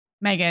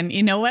Megan,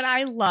 you know what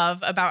I love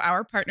about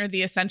our partner,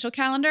 The Essential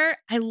Calendar?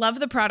 I love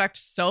the product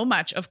so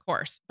much, of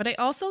course, but I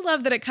also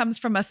love that it comes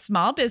from a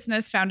small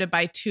business founded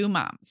by two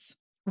moms.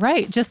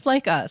 Right, just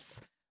like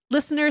us.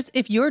 Listeners,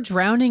 if you're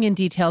drowning in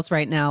details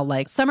right now,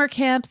 like summer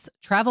camps,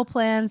 travel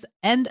plans,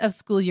 end of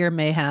school year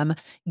mayhem,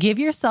 give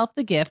yourself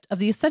the gift of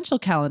The Essential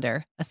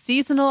Calendar, a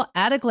seasonal,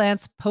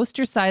 at-a-glance,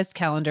 poster-sized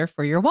calendar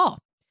for your wall.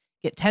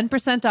 Get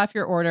 10% off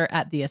your order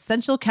at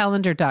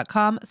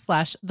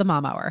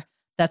theessentialcalendar.com/themomhour.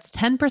 That's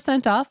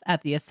 10% off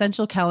at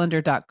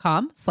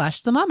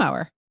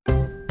theessentialcalendar.com/themomhour.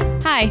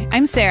 Hi,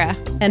 I'm Sarah.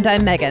 And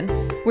I'm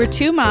Megan. We're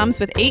two moms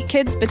with 8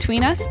 kids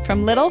between us,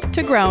 from little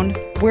to grown.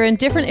 We're in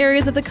different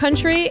areas of the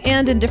country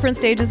and in different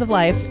stages of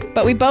life.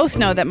 But we both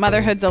know that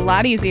motherhood's a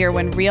lot easier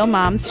when real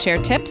moms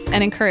share tips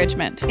and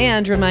encouragement.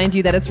 And remind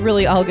you that it's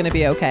really all going to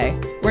be okay.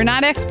 We're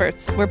not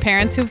experts. We're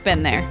parents who've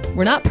been there.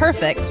 We're not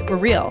perfect. We're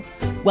real.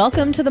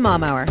 Welcome to the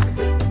Mom Hour.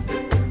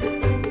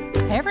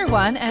 Hey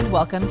everyone, and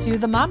welcome to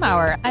the Mom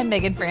Hour. I'm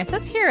Megan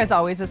Francis, here as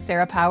always with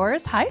Sarah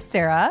Powers. Hi,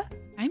 Sarah.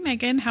 Hi,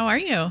 Megan. How are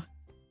you?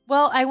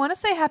 Well, I want to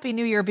say Happy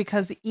New Year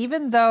because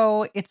even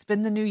though it's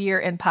been the new year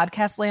in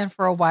podcast land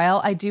for a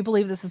while, I do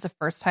believe this is the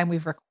first time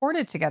we've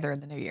recorded together in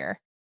the new year.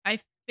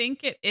 I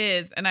think it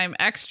is. And I'm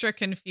extra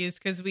confused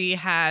because we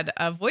had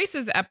a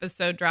Voices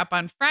episode drop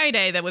on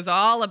Friday that was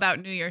all about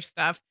New Year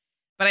stuff.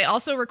 But I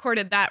also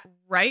recorded that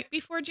right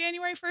before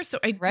January 1st. So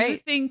I do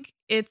think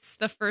it's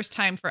the first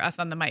time for us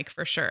on the mic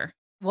for sure.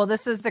 Well,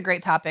 this is a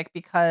great topic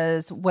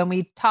because when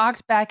we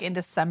talked back in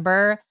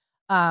December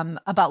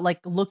about like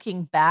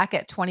looking back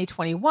at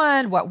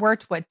 2021, what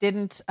worked, what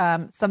didn't,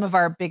 some of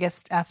our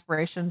biggest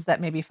aspirations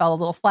that maybe fell a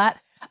little flat,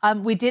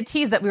 we did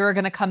tease that we were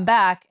going to come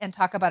back and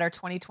talk about our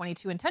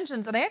 2022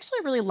 intentions. And I actually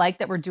really like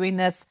that we're doing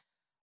this.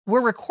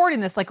 We're recording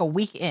this like a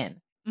week in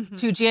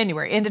to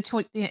January, into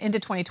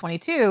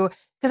 2022,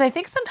 because I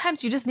think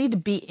sometimes you just need to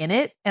be in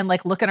it and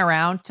like looking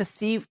around to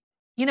see,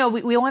 you know,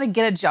 we want to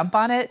get a jump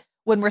on it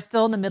when we're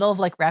still in the middle of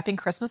like wrapping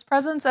Christmas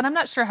presents. And I'm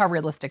not sure how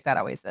realistic that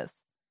always is.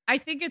 I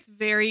think it's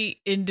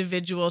very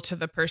individual to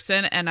the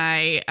person. And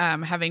I,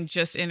 having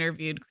just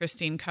interviewed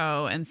Christine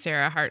Coe and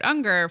Sarah Hart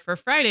Unger for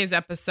Friday's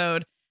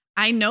episode,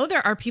 I know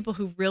there are people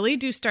who really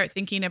do start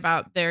thinking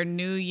about their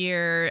new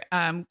year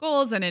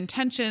goals and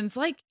intentions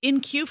like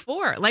in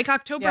Q4, like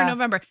October,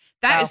 November.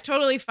 That is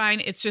totally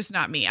fine. It's just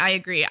not me. I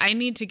agree. I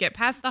need to get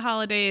past the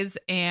holidays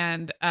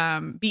and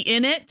be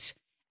in it.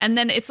 And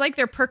then it's like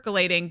they're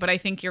percolating, but I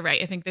think you're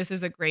right. I think this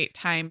is a great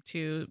time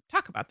to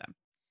talk about them.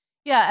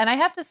 Yeah. And I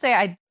have to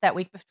say, that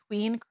week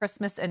between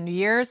Christmas and New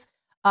Year's,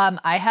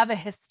 I have a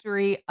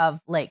history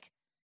of like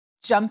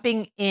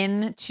jumping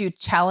into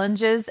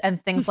challenges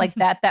and things like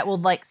that will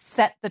like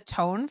set the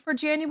tone for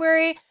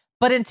January.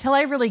 But until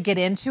I really get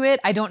into it,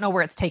 I don't know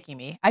where it's taking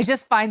me. I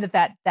just find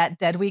that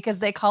dead week, as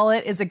they call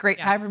it, is a great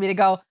time for me to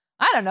go,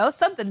 I don't know,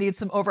 something needs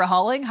some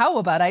overhauling. How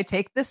about I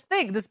take this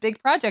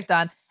big project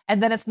on? And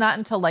then it's not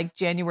until like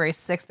January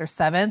 6th or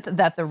 7th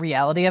that the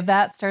reality of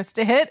that starts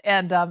to hit.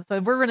 And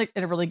so we're in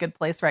a really good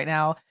place right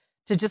now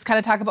to just kind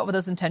of talk about what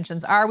those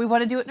intentions are. We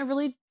want to do it in a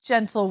really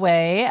gentle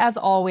way. As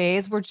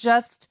always, we're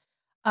just,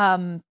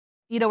 we're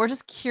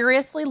just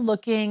curiously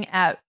looking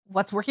at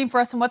what's working for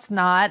us and what's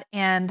not,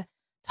 and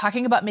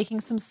talking about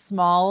making some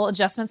small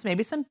adjustments,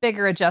 maybe some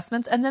bigger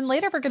adjustments. And then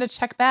later we're going to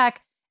check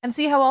back and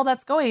see how all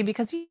that's going,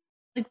 because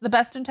the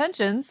best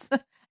intentions,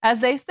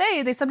 as they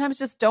say, they sometimes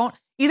just don't.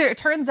 Either it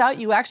turns out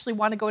you actually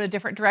want to go in a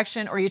different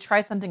direction, or you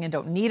try something and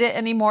don't need it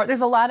anymore.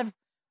 There's a lot of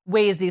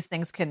ways these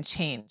things can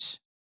change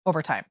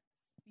over time.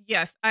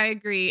 Yes, I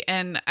agree.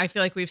 And I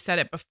feel like we've said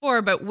it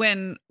before, but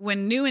when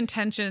new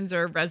intentions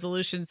or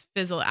resolutions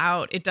fizzle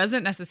out, it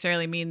doesn't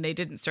necessarily mean they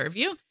didn't serve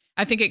you.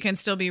 I think it can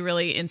still be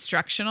really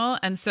instructional.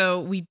 And so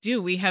we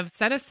have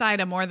set aside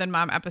a More Than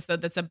Mom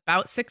episode that's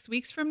about 6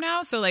 weeks from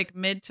now. So like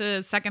mid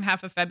to second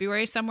half of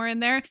February, somewhere in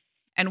there.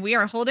 And we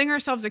are holding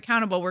ourselves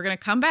accountable. We're going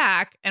to come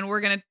back and we're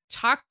going to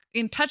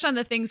touch on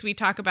the things we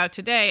talk about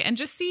today and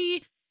just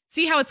see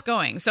how it's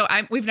going. So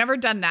we've never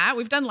done that.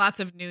 We've done lots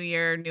of New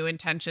Year, New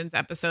Intentions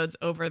episodes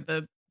over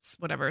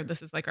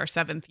this is like our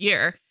 7th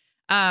year.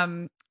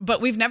 But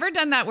we've never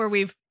done that where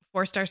we've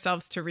forced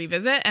ourselves to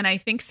revisit. And I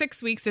think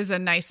 6 weeks is a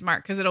nice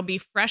mark because it'll be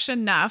fresh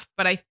enough,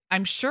 but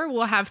I'm sure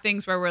we'll have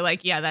things where we're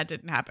like, yeah, that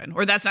didn't happen,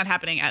 or that's not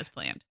happening as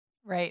planned.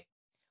 Right.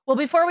 Well,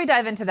 before we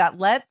dive into that,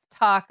 let's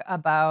talk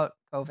about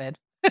COVID.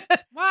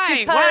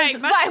 Why?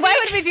 Why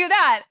would we do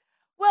that?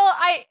 Well,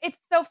 it's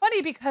so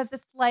funny because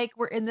it's like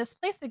we're in this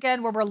place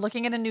again where we're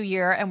looking at a new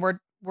year, and we're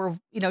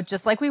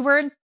just like we were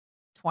in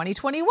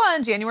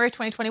 2021, January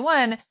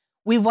 2021.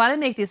 We want to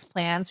make these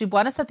plans, we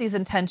want to set these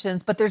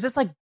intentions, but there's this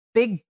like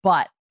big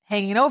but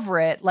hanging over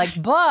it. Like,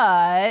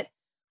 but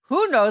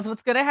who knows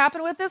what's going to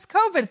happen with this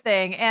COVID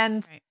thing?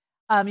 And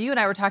you and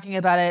I were talking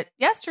about it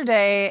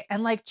yesterday,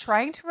 and like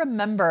trying to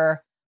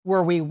remember,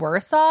 were we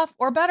worse off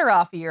or better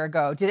off a year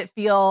ago? Did it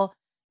feel,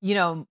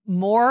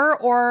 more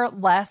or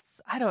less,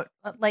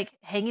 like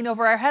hanging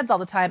over our heads all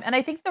the time? And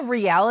I think the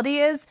reality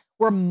is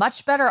we're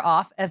much better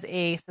off as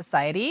a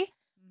society,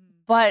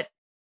 but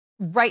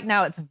right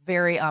now it's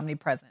very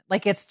omnipresent.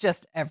 Like it's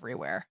just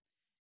everywhere.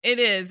 It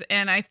is.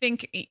 And I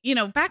think,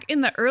 back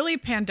in the early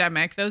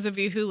pandemic, those of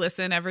you who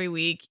listen every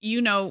week,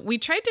 we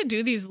tried to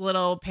do these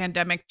little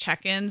pandemic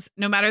check-ins,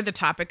 no matter the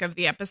topic of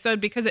the episode,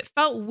 because it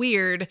felt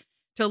weird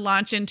to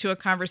launch into a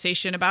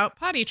conversation about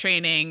potty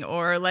training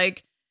or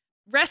like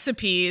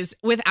recipes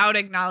without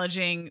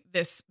acknowledging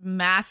this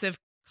massive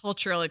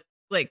cultural,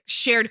 like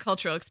shared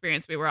cultural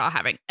experience we were all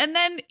having. And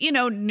then,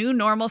 new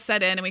normal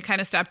set in and we kind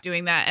of stopped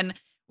doing that. And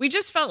we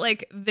just felt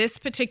like this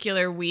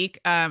particular week,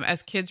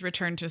 as kids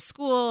returned to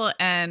school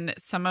and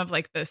some of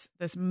like this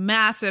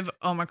massive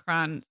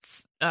Omicron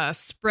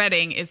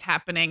spreading is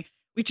happening,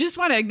 we just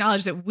want to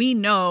acknowledge that we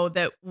know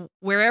that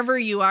wherever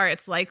you are,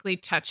 it's likely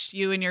touched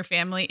you and your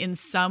family in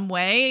some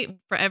way,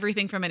 for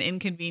everything from an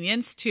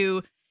inconvenience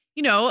to,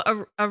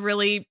 a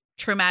really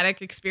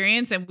traumatic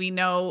experience. And we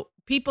know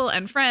people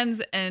and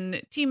friends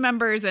and team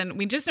members, and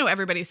we just know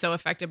everybody's so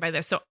affected by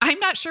this. So I'm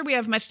not sure we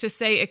have much to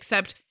say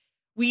except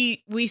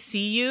we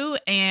see you,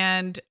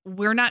 and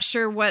we're not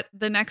sure what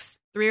the next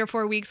 3 or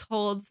 4 weeks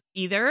holds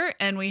either.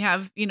 And we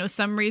have,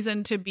 some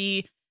reason to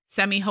be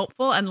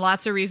semi-hopeful and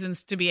lots of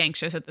reasons to be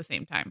anxious at the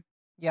same time.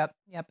 Yep.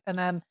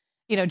 And,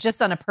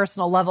 just on a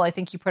personal level, I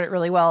think you put it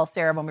really well,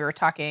 Sarah, when we were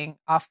talking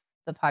off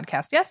the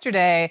podcast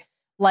yesterday,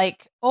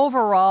 like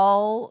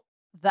overall,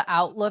 the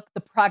outlook,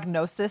 the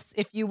prognosis,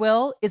 if you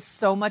will, is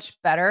so much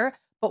better.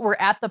 But we're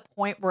at the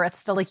point where it's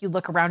still like you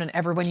look around and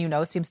everyone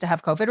seems to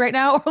have COVID right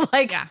now. Or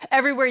like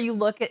everywhere you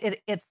look at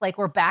it, it's like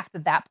we're back to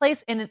that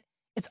place. And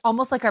it's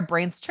almost like our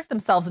brains trick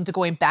themselves into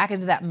going back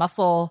into that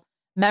muscle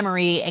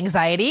memory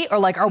anxiety. Or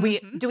like,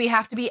 do we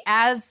have to be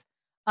as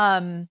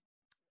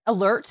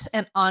alert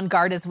and on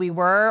guard as we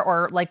were?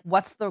 Or like,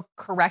 what's the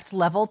correct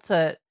level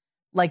to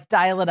like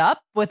dial it up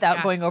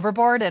without going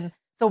overboard? And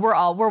so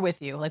we're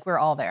with you. Like we're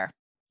all there.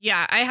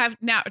 Yeah, I have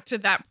now to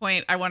that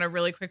point. I want to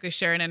really quickly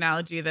share an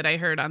analogy that I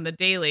heard on the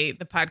Daily,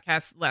 the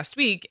podcast last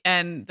week.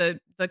 And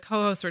the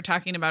co-hosts were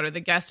talking about, or the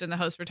guest and the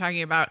host were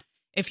talking about,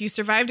 if you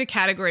survived a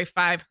Category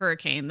 5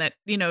 hurricane that,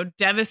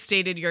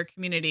 devastated your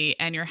community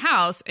and your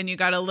house, and you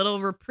got a little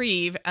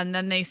reprieve. And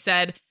then they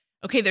said,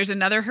 okay, there's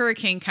another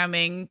hurricane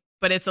coming,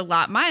 but it's a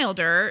lot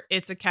milder.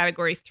 It's a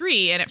Category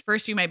 3. And at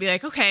first you might be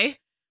like, okay,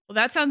 well,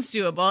 that sounds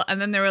doable.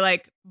 And then they were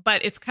like,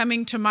 but it's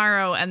coming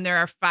tomorrow and there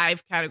are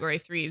 5 Category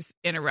 3s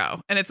in a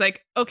row. And it's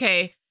like,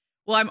 okay,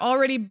 well, I'm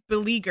already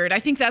beleaguered. I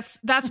think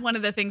that's one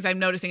of the things I'm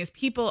noticing is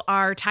people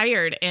are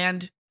tired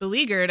and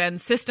beleaguered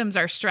and systems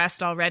are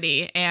stressed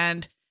already.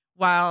 And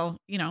while,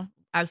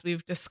 as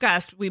we've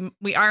discussed,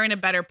 we are in a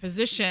better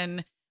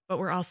position, but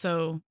we're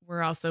also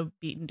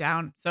beaten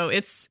down. So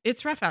it's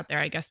rough out there.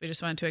 I guess we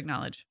just wanted to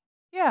acknowledge.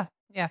 Yeah.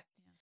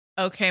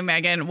 Okay,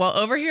 Megan. Well,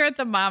 over here at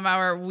the Mom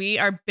Hour, we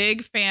are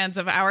big fans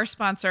of our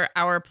sponsor,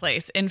 Our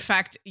Place. In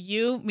fact,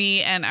 you,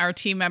 me, and our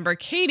team member,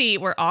 Katie,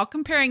 were all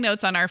comparing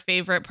notes on our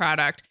favorite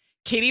product.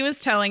 Katie was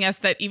telling us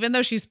that even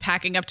though she's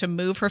packing up to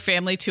move her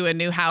family to a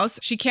new house,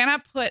 she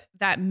cannot put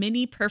that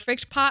mini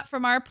perfect pot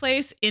from Our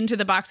Place into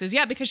the boxes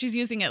yet because she's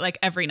using it like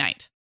every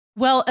night.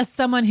 Well, as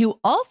someone who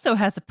also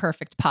has a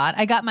perfect pot,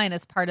 I got mine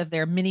as part of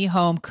their mini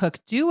home cook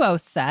duo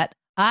set.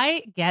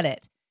 I get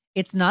it.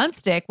 It's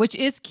nonstick, which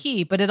is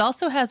key, but it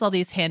also has all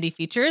these handy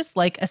features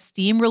like a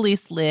steam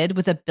release lid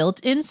with a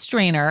built-in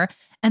strainer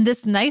and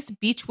this nice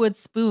beechwood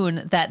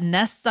spoon that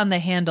nests on the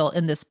handle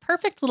in this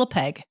perfect little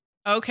peg.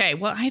 Okay,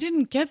 well, I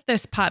didn't get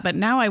this pot, but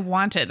now I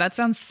want it. That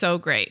sounds so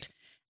great.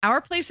 Our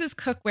Place's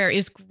cookware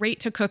is great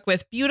to cook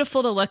with,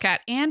 beautiful to look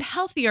at, and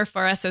healthier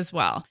for us as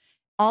well.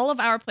 All of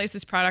Our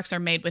Place's products are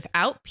made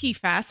without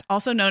PFAS,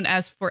 also known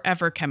as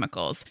forever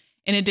chemicals.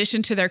 In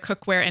addition to their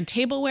cookware and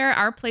tableware,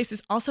 Our Place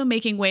is also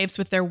making waves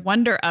with their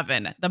Wonder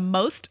Oven, the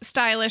most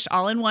stylish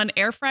all-in-one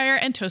air fryer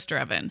and toaster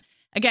oven.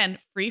 Again,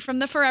 free from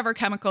the forever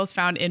chemicals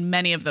found in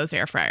many of those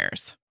air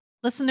fryers.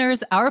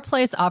 Listeners, Our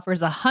Place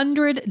offers a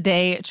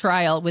 100-day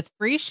trial with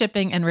free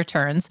shipping and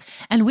returns,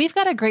 and we've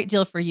got a great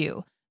deal for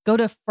you. Go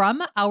to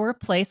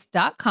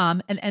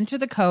FromOurPlace.com and enter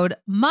the code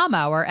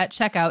MOMHOUR at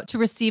checkout to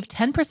receive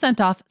 10%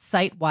 off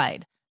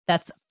site-wide.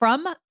 That's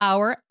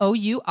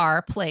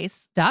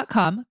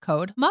FromOurPlace.com,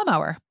 code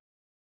MOMHOUR.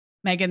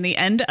 Megan, the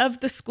end of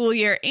the school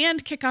year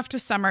and kickoff to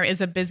summer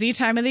is a busy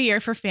time of the year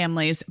for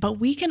families, but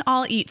we can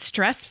all eat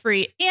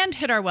stress-free and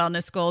hit our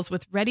wellness goals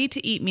with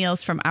ready-to-eat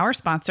meals from our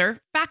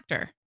sponsor,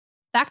 Factor.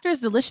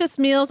 Factor's delicious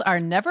meals are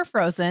never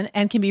frozen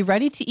and can be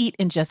ready to eat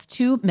in just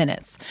 2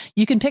 minutes.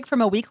 You can pick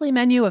from a weekly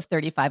menu of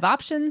 35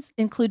 options,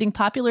 including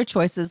popular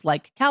choices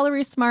like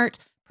Calorie Smart,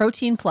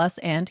 Protein Plus,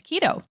 and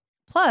Keto.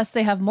 Plus,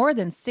 they have more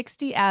than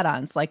 60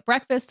 add-ons like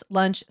breakfast,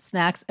 lunch,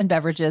 snacks, and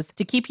beverages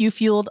to keep you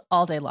fueled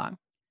all day long.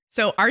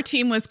 So our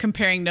team was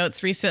comparing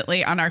notes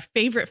recently on our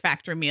favorite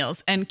Factor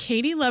meals, and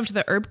Katie loved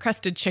the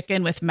herb-crusted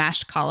chicken with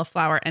mashed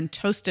cauliflower and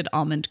toasted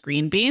almond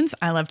green beans.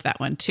 I loved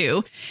that one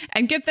too.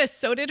 And get this,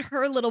 so did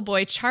her little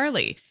boy,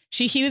 Charlie.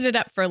 She heated it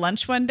up for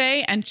lunch one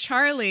day, and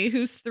Charlie,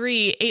 who's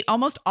 3, ate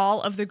almost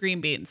all of the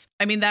green beans.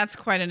 I mean, that's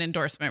quite an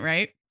endorsement,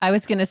 right? I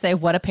was going to say,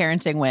 what a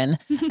parenting win.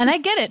 And I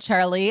get it,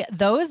 Charlie.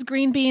 Those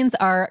green beans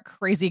are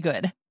crazy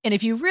good. And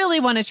if you really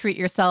want to treat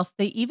yourself,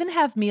 they even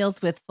have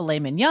meals with filet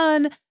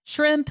mignon,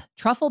 shrimp,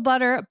 truffle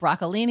butter,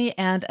 broccolini,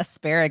 and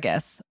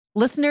asparagus.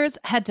 Listeners,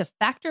 head to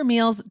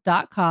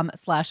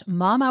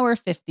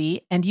factormeals.com/momhour50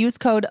 and use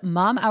code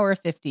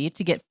momhour50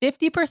 to get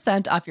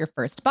 50% off your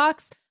first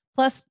box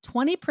plus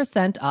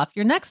 20% off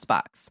your next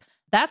box.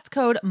 That's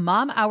code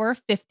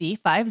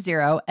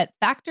momhour50 at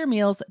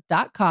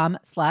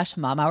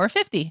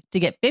factormeals.com/momhour50 to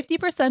get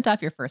 50%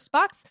 off your first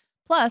box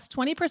plus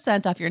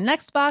 20% off your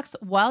next box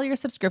while your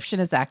subscription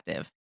is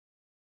active.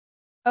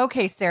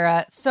 Okay,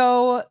 Sarah.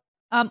 So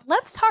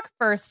let's talk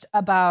first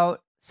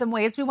about some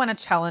ways we want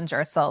to challenge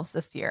ourselves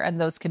this year. And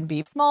those can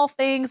be small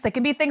things. They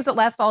can be things that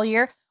last all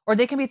year, or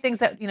they can be things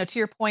that, to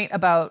your point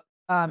about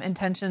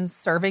intentions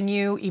serving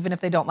you, even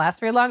if they don't last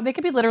very long. They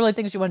could be literally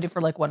things you want to do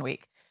for like 1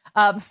 week.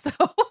 So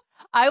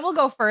I will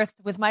go first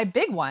with my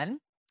big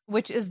one,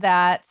 which is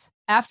that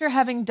after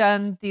having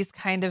done these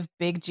kind of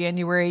big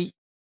January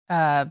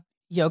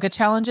yoga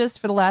challenges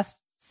for the last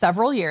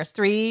several years,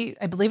 I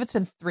believe it's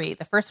been 3.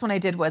 The first one I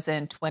did was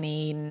in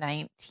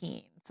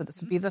 2019. So this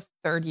would be the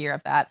 3rd year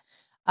of that.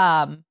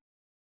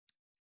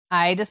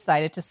 I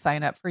decided to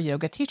sign up for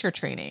yoga teacher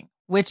training,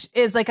 which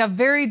is like a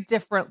very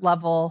different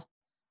level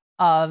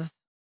of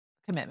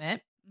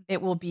commitment.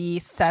 It will be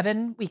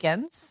 7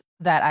 weekends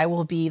that I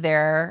will be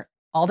there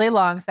all day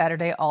long,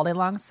 Saturday, all day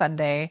long,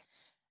 Sunday.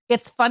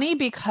 It's funny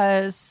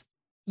because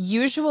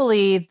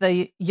usually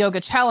the yoga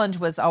challenge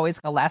was always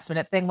a last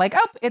minute thing. Like,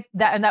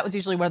 that was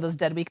usually one of those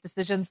dead week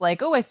decisions.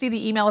 Like, I see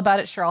the email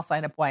about it. Sure. I'll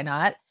sign up. Why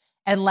not?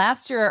 And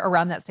last year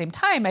around that same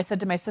time, I said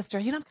to my sister,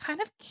 I'm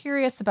kind of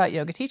curious about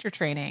yoga teacher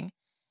training.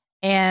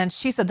 And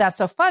she said, that's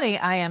so funny.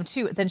 I am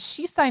too. Then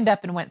she signed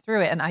up and went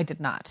through it and I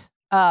did not.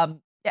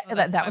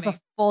 That was a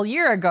full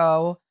year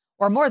ago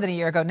or more than a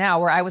year ago now,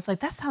 where I was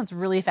like, that sounds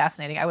really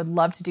fascinating. I would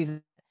love to do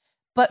that.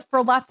 But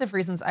for lots of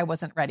reasons, I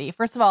wasn't ready.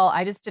 First of all,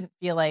 I just didn't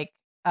feel like,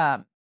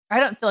 I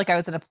don't feel like I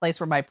was in a place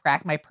where my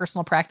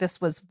personal practice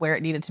was where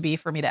it needed to be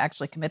for me to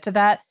actually commit to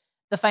that.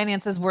 The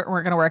finances weren't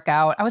going to work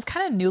out. I was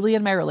kind of newly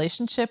in my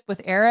relationship with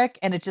Eric,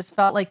 and it just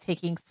felt like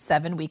taking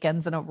 7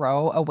 weekends in a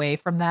row away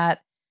from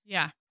that.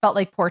 Yeah. Felt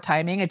like poor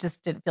timing. It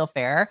just didn't feel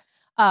fair.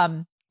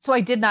 So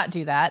I did not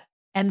do that.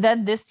 And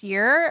then this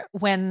year,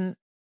 when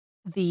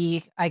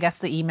I guess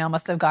the email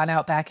must have gone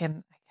out back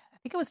in, I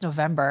think it was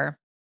November,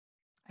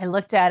 I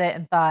looked at it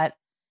and thought,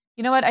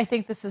 you know what? I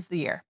think this is the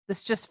year.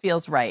 This just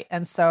feels right.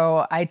 And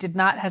so I did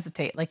not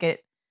hesitate. Like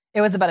it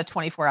was about a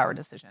 24-hour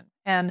decision.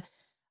 And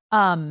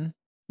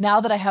now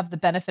that I have the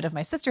benefit of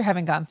my sister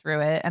having gone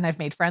through it, and I've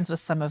made friends with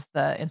some of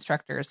the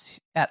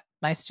instructors at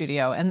my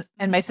studio,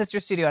 and my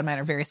sister's studio and mine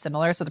are very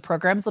similar. So the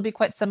programs will be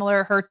quite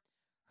similar.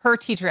 Her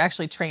teacher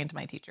actually trained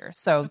my teacher.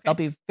 So they'll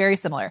be very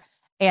similar.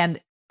 And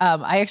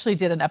I actually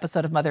did an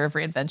episode of Mother of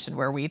Reinvention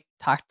where we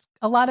talked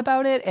a lot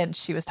about it. And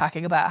she was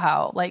talking about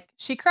how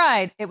she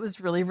cried. It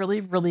was really,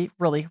 really, really,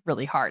 really,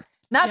 really hard.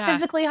 Not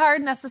physically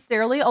hard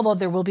necessarily, although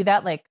there will be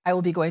that. I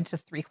will be going to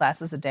 3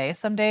 classes a day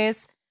some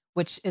days,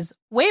 which is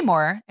way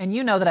more. And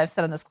you know that I've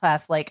said in this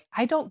class,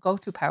 I don't go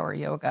to power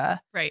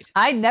yoga. Right.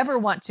 I never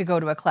want to go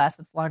to a class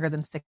that's longer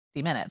than 60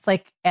 minutes.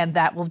 And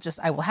that will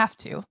I will have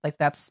to,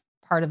 that's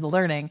part of the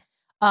learning.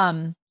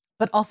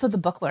 But also the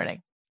book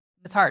learning.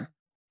 It's hard.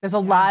 There's a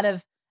lot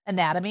of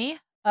anatomy,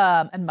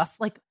 and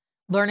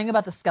learning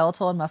about the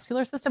skeletal and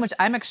muscular system, which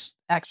I'm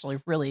actually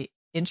really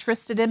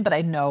interested in, but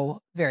I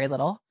know very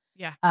little.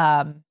 Yeah.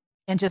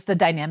 And just the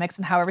dynamics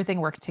and how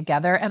everything works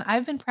together. And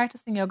I've been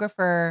practicing yoga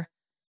for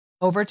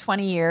over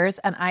 20 years.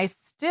 And I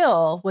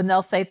still, when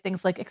they'll say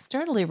things like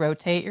externally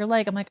rotate your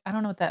leg, I'm like, I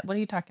don't know what are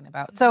you talking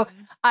about? So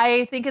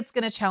I think it's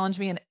going to challenge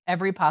me in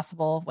every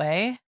possible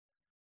way.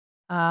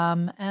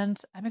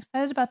 And I'm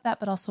excited about that,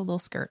 but also a little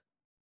skirt.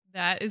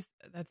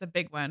 That's a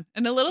big one.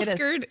 And a little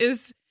skirt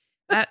is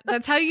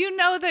that's how you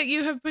know that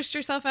you have pushed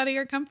yourself out of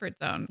your comfort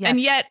zone. Yes. And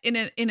yet in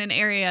an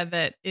area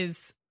that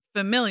is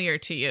familiar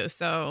to you.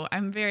 So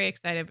I'm very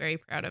excited, very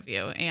proud of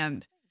you.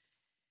 And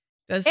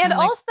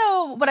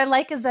also what I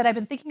like is that I've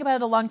been thinking about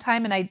it a long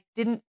time, and I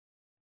didn't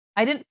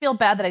feel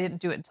bad that I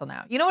didn't do it until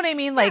now. You know what I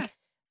mean? Yeah.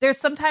 There's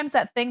sometimes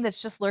that thing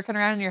that's just lurking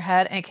around in your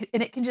head, and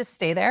it can just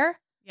stay there.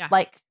 Yeah.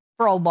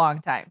 For a long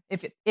time.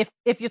 If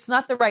it's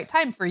not the right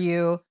time for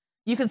you,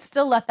 you can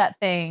still let that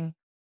thing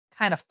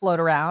kind of float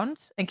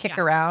around and kick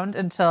around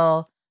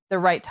until the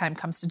right time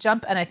comes to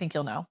jump. And I think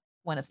you'll know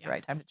when it's the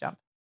right time to jump.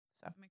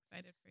 So I'm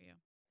excited for you.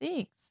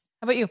 Thanks.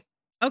 How about you?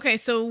 Okay.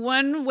 So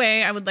one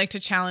way I would like to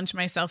challenge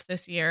myself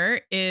this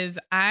year is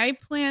I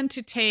plan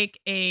to take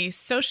a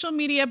social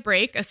media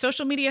break, a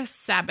social media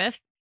Sabbath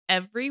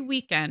every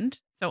weekend.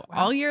 So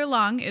all year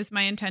long is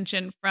my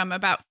intention, from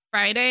about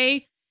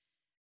Friday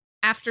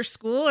after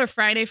school or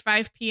Friday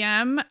 5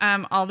 p.m.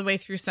 All the way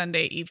through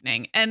Sunday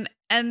evening. And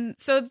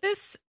so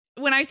this,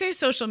 when I say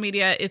social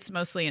media, it's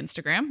mostly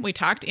Instagram. We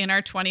talked in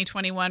our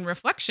 2021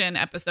 reflection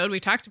episode, we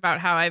talked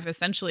about how I've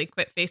essentially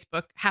quit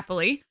Facebook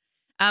happily.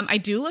 I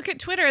do look at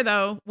Twitter,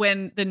 though,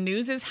 when the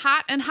news is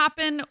hot and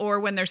hopping, or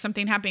when there's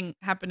something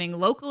happening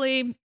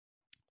locally,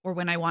 or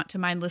when I want to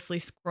mindlessly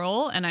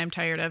scroll and I'm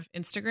tired of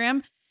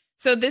Instagram.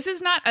 So this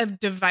is not a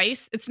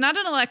device. It's not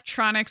an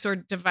electronics or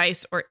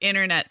device or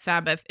internet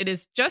Sabbath. It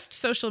is just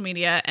social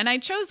media. And I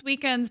chose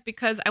weekends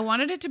because I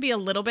wanted it to be a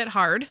little bit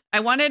hard.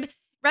 I wanted,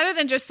 rather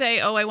than just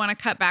say, oh, I want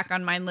to cut back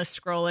on mindless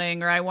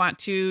scrolling or I want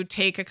to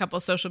take a couple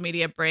social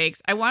media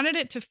breaks, I wanted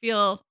it to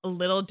feel a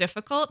little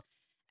difficult.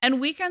 And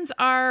weekends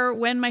are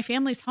when my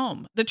family's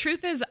home. The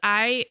truth is,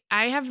 I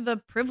have the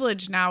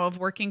privilege now of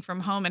working from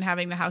home and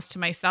having the house to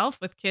myself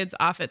with kids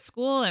off at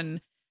school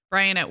and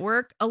Brian at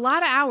work, a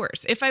lot of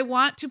hours. If I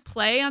want to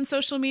play on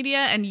social media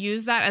and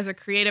use that as a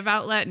creative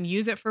outlet and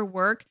use it for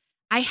work,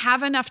 I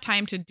have enough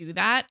time to do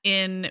that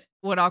in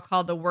what I'll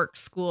call the work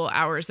school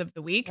hours of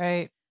the week.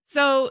 Right.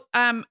 So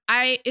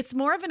it's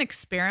more of an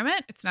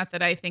experiment. It's not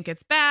that I think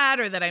it's bad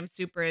or that I'm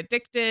super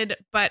addicted,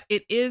 but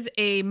it is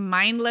a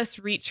mindless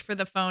reach for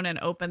the phone and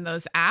open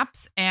those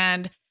apps.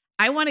 And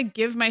I want to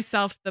give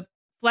myself the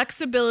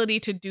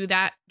flexibility to do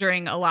that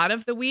during a lot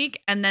of the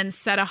week and then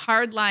set a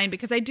hard line,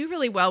 because I do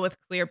really well with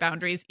clear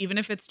boundaries, even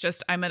if it's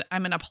just I'm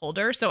an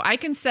upholder. So I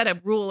can set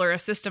a rule or a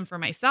system for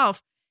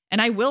myself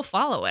and I will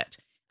follow it.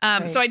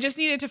 Right. So I just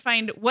needed to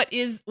find what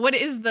is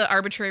the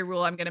arbitrary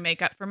rule I'm going to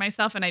make up for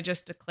myself. And I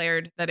just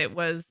declared that it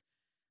was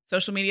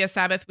social media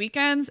Sabbath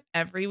weekends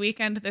every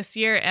weekend this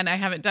year. And I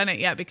haven't done it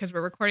yet because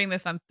we're recording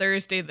this on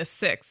Thursday, the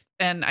 6th.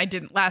 And I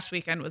didn't, last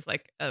weekend was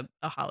like a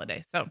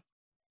holiday. So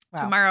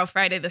tomorrow,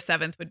 Friday, the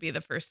 7th would be the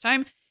first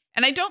time.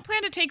 And I don't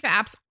plan to take the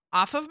apps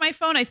off of my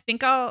phone. I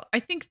think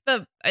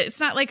it's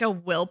not like a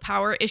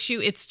willpower issue.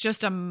 It's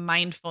just a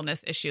mindfulness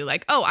issue.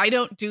 Like, oh, I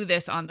don't do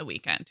this on the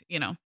weekend, you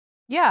know?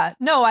 Yeah,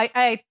 no,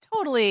 I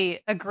totally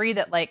agree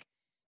that like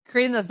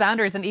creating those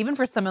boundaries, and even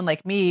for someone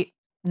like me,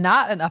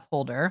 not an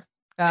upholder,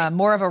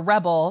 more of a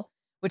rebel,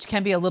 which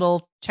can be a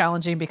little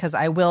challenging because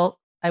I will,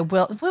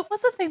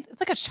 what's the thing?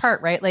 It's like a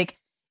chart, right? Like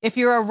if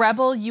you're a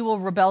rebel, you will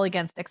rebel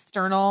against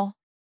external.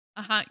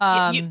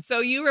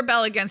 So you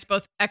rebel against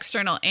both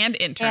external and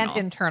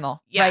internal.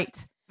 Yeah.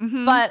 Right.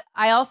 Mm-hmm. But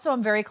I also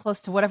am very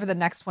close to whatever the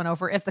next one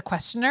over is, the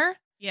questioner.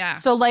 Yeah.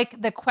 So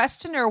like the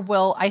questioner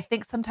will, I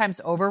think,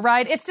 sometimes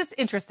override. It's just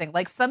interesting.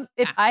 Like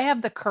if I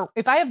have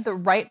the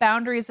right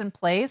boundaries in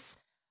place,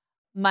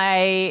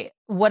 my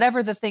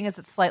whatever the thing is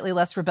that's slightly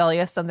less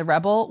rebellious than the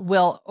rebel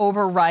will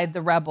override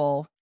the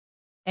rebel,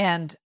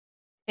 and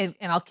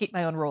I'll keep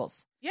my own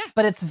rules. Yeah.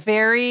 But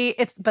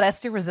but I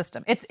still resist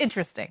them. It's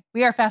interesting.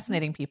 We are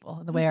fascinating people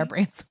in the way our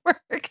brains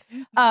work.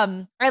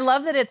 I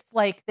love that it's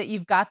like that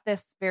you've got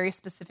this very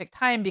specific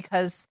time,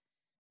 because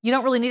you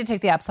don't really need to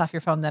take the apps off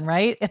your phone then,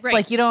 right? It's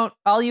right. Like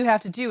all you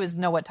have to do is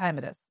know what time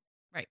it is.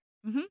 Right.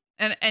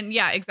 Mm-hmm. And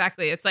yeah,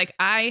 exactly. It's like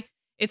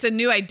it's a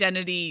new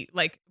identity,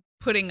 like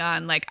putting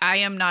on, like, I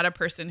am not a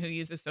person who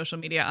uses social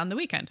media on the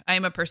weekend. I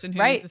am a person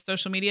who uses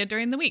social media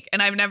during the week.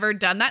 And I've never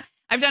done that.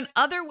 I've done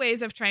other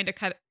ways of trying to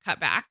cut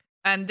back.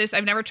 And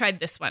I've never tried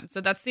this one. So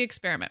that's the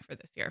experiment for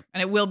this year.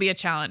 And it will be a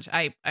challenge.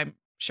 I'm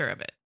sure of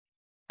it.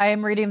 I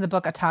am reading the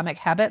book Atomic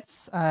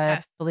Habits.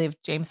 Yes. I believe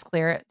James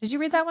Clear. Did you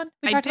read that one?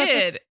 I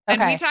did.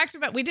 And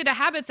we did a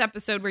habits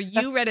episode where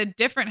you read a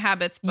different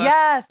habits book.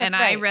 Yes. And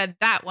right. I read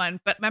that one.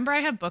 But remember,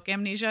 I have book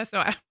amnesia. So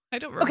I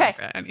don't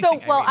remember anything.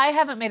 So, I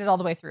haven't made it all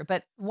the way through.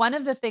 But one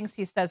of the things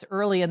he says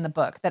early in the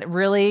book that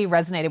really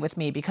resonated with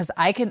me, because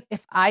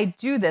if I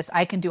do this,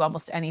 I can do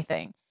almost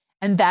anything.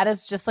 And that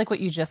is just like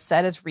what you just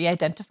said, is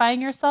re-identifying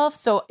yourself.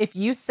 So if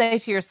you say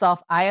to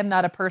yourself, I am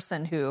not a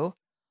person who,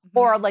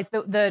 or like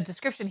the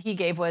description he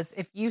gave was,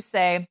 if you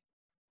say,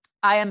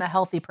 I am a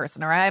healthy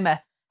person or I am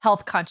a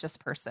health conscious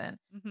person,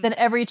 then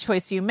every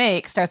choice you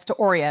make starts to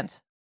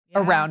orient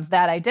around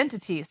that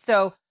identity.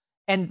 So,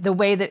 and the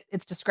way that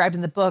it's described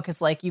in the book is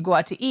like, you go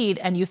out to eat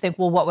and you think,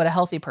 well, what would a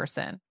healthy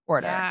person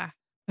order? Yeah,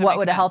 what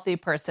would a healthy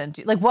person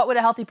do? Like, what would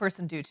a healthy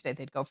person do today?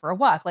 They'd go for a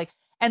walk. Like,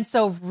 and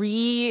so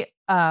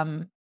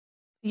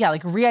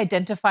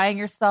re-identifying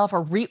yourself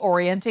or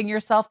reorienting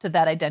yourself to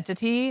that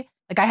identity.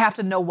 Like, I have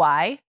to know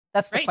why.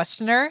 That's the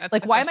questioner. That's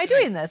like, why am I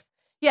doing this?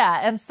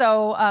 Yeah. And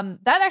so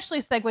that actually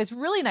segues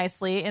really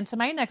nicely into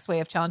my next way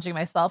of challenging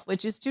myself,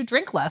 which is to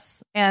drink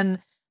less. And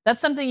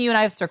that's something you and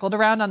I have circled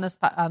around on this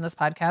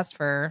podcast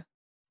for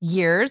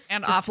years.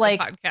 And just off the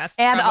podcast.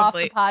 And off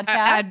the podcast.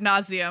 Ad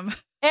nauseum.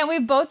 And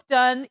we've both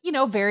done,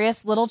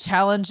 various little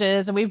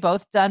challenges, and we've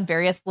both done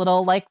various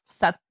little like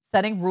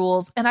setting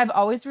rules. And I've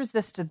always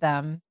resisted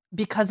them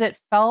because it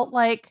felt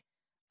like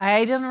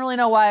I didn't really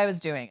know why I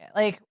was doing it.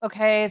 Like,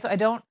 okay, so I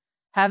don't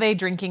have a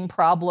drinking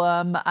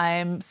problem.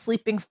 I'm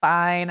sleeping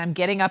fine. I'm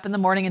getting up in the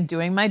morning and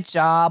doing my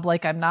job.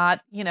 Like, I'm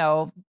not,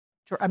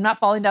 I'm not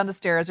falling down the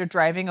stairs or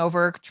driving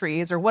over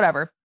trees or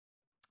whatever.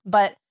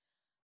 But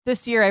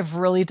this year I've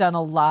really done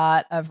a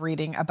lot of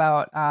reading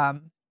about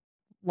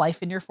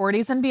life in your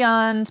 40s and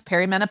beyond,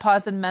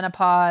 perimenopause and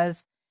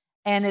menopause.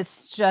 And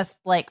it's just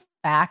like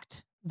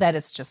fact that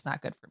it's just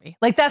not good for me.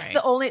 Like, that's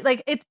the only,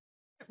 like, it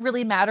doesn't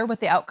really matter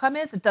what the outcome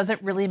is. It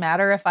doesn't really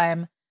matter if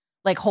I'm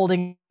like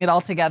holding it all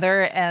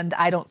together and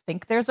I don't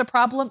think there's a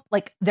problem.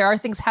 Like, there are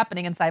things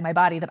happening inside my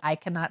body that I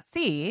cannot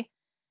see.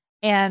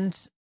 And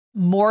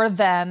more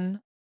than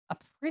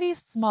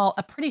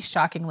a pretty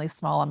shockingly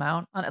small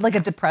amount, like a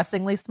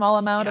depressingly small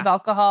amount of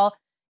alcohol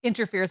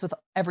interferes with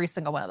every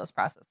single one of those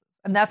processes.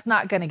 And that's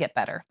not going to get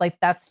better. Like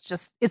it's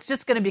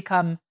just going to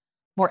become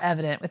more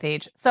evident with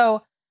age.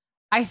 So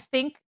I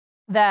think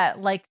that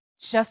like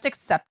just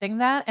accepting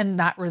that and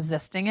not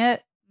resisting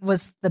it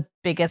was the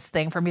biggest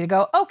thing for me to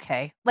go,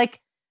 okay, like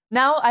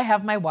now I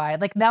have my why.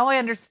 Like now I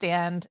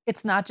understand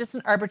it's not just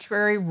an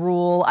arbitrary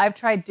rule. I've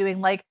tried doing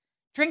like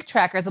drink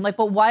trackers. I'm like,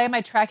 well, why am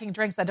I tracking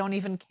drinks? I don't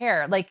even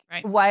care. Like,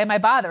 why am I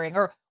bothering?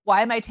 Or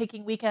why am I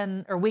taking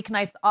weekend or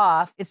weeknights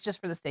off? It's just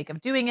for the sake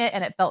of doing it.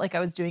 And it felt like I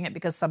was doing it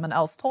because someone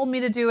else told me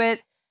to do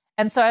it.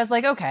 And so I was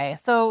like, okay,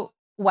 so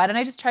why don't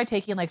I just try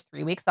taking like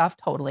 3 weeks off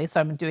totally? So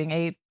I'm doing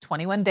a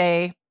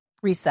 21-day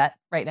reset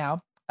right now.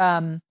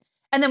 And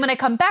then when I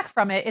come back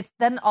from it, it's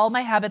then all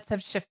my habits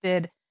have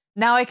shifted.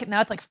 Now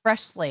it's like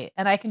fresh slate.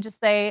 And I can just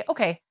say,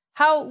 okay,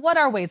 what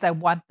are ways I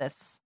want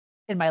this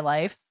in my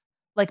life?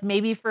 Like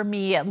maybe for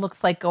me, it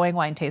looks like going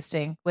wine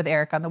tasting with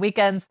Eric on the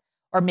weekends.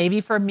 Or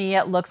maybe for me,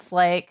 it looks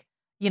like,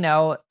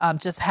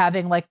 just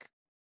having like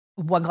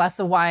one glass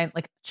of wine,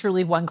 like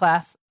truly one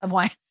glass of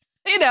wine,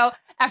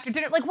 after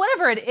dinner, like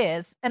whatever it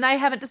is. And I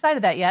haven't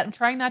decided that yet. I'm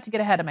trying not to get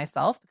ahead of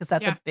myself because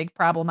that's a big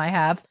problem I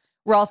have.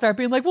 Where I'll start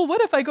being like, well, what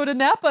if I go to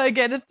Napa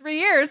again in 3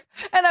 years?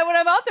 And when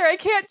I'm out there, I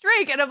can't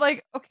drink. And I'm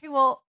like, okay,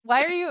 well,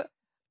 why are you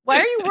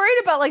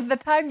worried about like the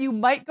time you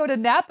might go to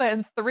Napa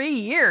in 3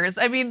 years?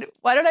 I mean,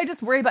 why don't I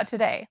just worry about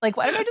today? Like,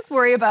 why don't I just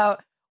worry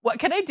about what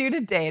can I do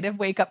today to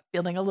wake up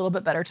feeling a little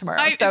bit better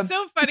tomorrow? It's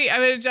so funny. I'm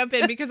going to jump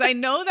in because I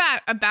know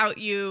that about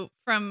you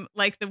from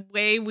like the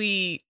way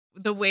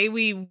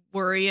we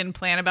worry and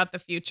plan about the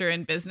future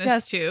in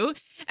business too.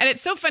 And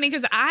it's so funny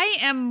because I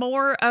am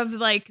more of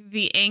like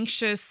the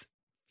anxious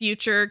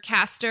future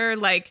caster,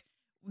 like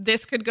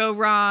this could go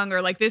wrong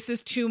or like this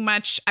is too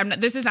much.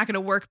 This is not going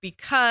to work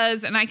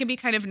because, and I can be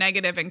kind of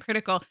negative and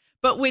critical.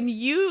 But when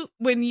you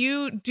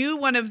do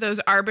one of those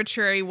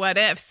arbitrary what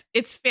ifs,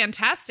 it's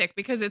fantastic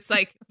because it's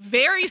like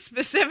very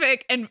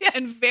specific and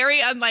very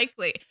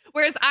unlikely.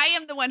 Whereas I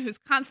am the one who's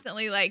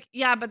constantly like,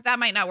 yeah, but that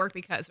might not work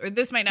because, or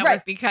this might not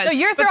work because. No,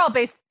 yours are all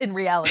based in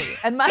reality,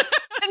 and mine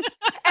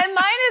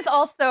is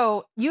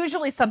also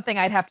usually something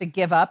I'd have to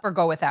give up or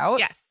go without.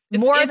 Yes,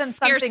 more than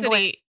something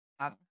going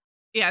wrong.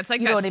 Yeah, it's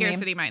like that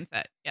scarcity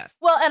mindset. Yes.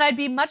 Well, and I'd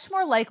be much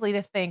more likely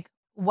to think,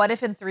 what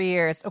if in 3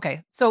 years?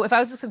 Okay, so if I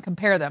was just going to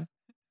compare them.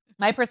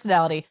 My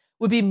personality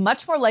would be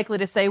much more likely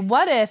to say,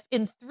 what if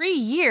in 3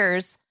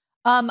 years,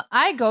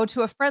 I go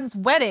to a friend's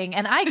wedding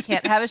and I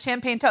can't have a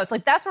champagne toast?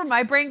 Like that's where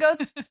my brain goes.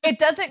 It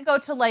doesn't go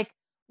to like,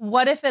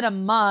 what if in a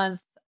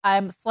month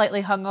I'm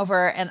slightly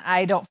hungover and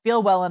I don't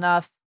feel well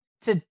enough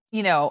to,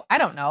 I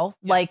don't know,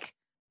 like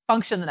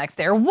function the next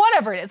day or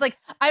whatever it is. Like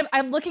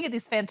I'm looking at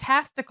these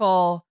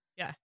fantastical,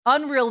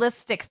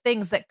 unrealistic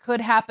things that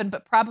could happen,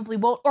 but probably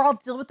won't, or I'll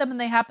deal with them when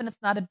they happen. It's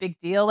not a big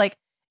deal. Like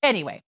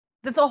anyway,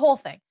 that's a whole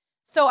thing.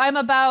 So I'm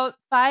about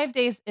 5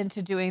 days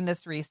into doing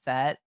this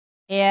reset.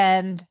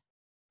 And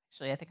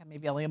actually, I think I'm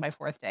maybe only on my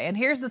 4th day. And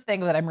here's the thing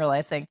that I'm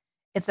realizing.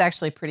 It's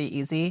actually pretty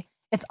easy.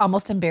 It's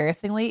almost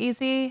embarrassingly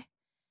easy.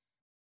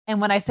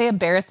 And when I say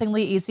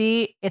embarrassingly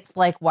easy, it's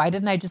like, why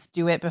didn't I just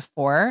do it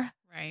before?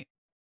 Right.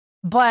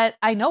 But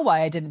I know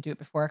why I didn't do it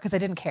before because I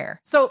didn't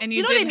care. So and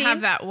you didn't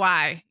have that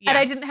why. Yeah. And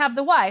I didn't have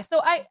the why. So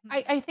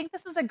I think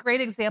this is a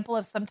great example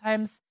of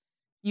sometimes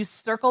you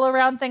circle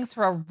around things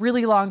for a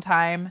really long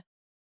time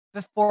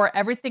before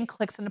everything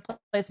clicks into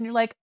place and you're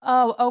like,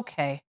 oh,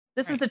 okay,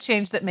 this is a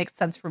change that makes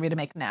sense for me to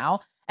make now.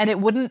 And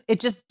it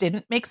just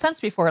didn't make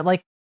sense before.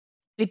 Like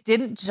it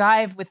didn't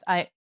jive with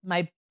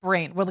my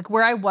brain.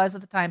 Where I was at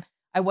the time,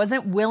 I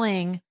wasn't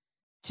willing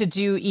to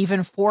do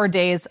even 4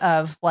 days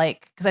of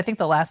like, cause I think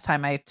the last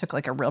time I took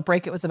like a real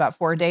break, it was about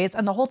 4 days.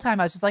 And the whole time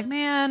I was just like,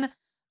 man,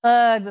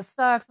 this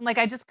sucks. And like,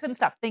 I just couldn't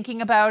stop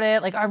thinking about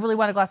it. Like I really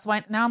want a glass of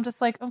wine. Now I'm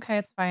just like, okay,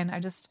 it's fine.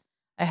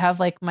 I have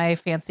like my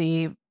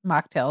fancy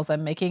mocktails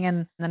I'm making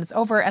and then it's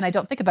over and I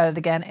don't think about it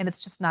again. And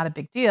it's just not a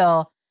big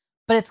deal,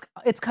 but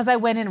it's cause I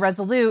went in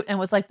resolute and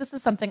was like, this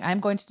is something I'm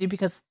going to do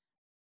because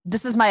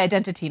this is my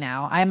identity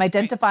now. I am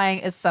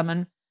identifying as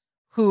someone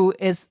who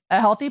is a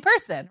healthy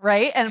person.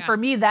 Right. And for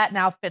me, that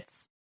now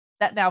fits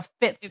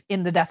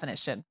in the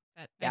definition.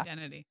 That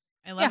identity.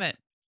 I love it.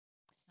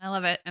 I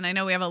love it. And I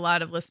know we have a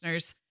lot of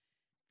listeners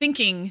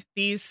thinking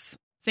these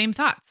same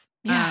thoughts.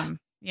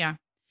 Yeah.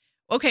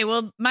 Okay,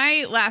 well,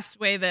 my last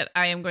way that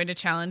I am going to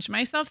challenge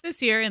myself this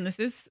year, and this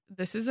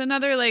is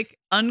another like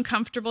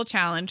uncomfortable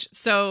challenge.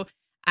 So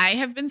I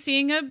have been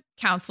seeing a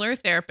counselor,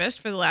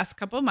 therapist for the last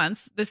couple of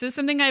months. This is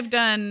something I've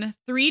done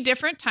 3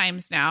 different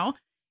times now,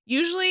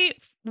 usually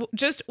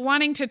just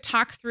wanting to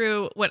talk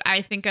through what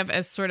I think of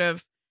as sort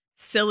of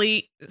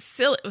silly is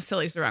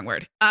the wrong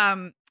word.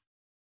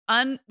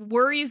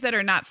 Worries that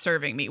are not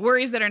serving me,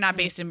 worries that are not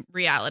based in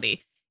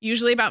reality.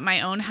 Usually about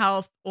my own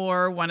health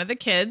or one of the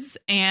kids.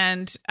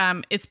 And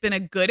it's been a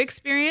good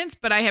experience,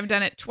 but I have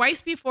done it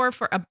twice before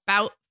for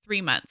about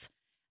 3 months.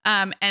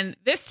 And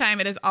this time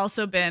it has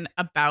also been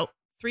about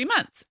 3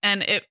 months.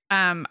 And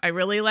I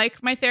really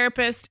like my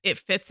therapist. It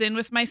fits in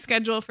with my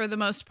schedule for the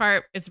most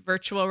part. It's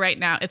virtual right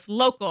now. It's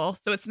local.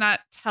 So it's not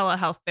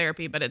telehealth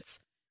therapy, but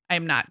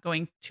I'm not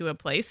going to a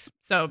place.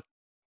 So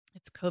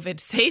it's COVID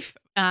safe.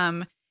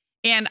 And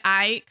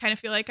I kind of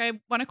feel like I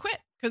want to quit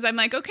because I'm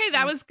like, okay,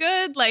 that was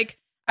good. Like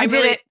I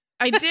did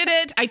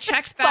it. I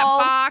checked that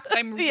box.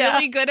 I'm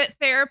really good at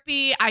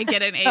therapy. I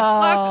get an A+,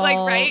 like,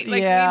 right?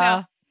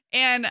 Like,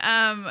 and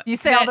you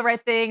say all the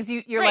right things.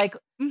 You're right.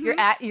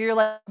 Like, you're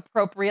like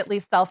appropriately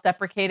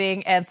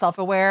self-deprecating and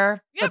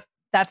self-aware. Yep. But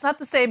that's not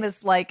the same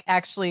as like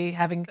actually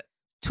having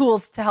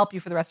tools to help you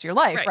for the rest of your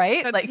life,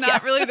 right? That's like,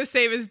 not really the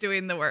same as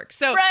doing the work.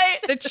 So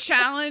the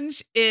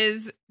challenge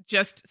is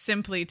just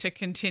simply to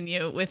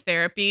continue with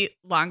therapy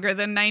longer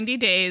than 90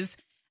 days.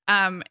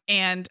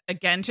 And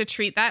again, to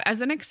treat that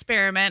as an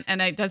experiment.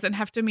 And it doesn't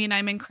have to mean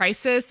I'm in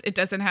crisis. It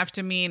doesn't have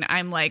to mean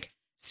I'm like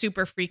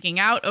super freaking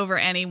out over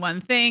any one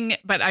thing,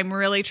 but I'm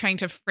really trying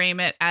to frame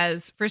it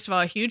as, first of all,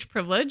 a huge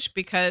privilege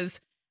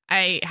because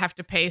I have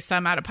to pay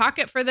some out of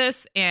pocket for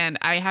this. And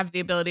I have the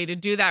ability to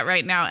do that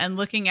right now and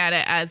looking at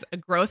it as a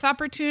growth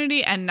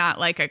opportunity and not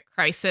like a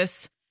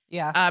crisis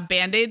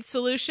Band-Aid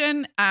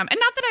solution. And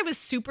not that I was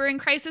super in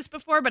crisis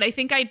before, but I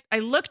think I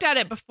looked at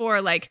it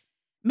before like,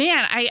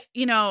 man, I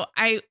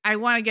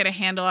want to get a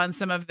handle on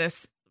some of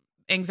this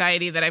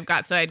anxiety that I've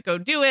got. So I'd go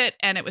do it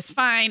and it was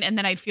fine. And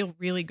then I'd feel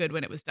really good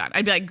when it was done.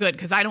 I'd be like, good,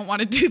 because I don't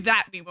want to do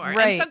that anymore.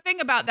 Right. And something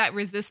about that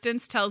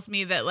resistance tells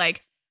me that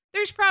like,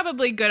 there's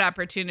probably good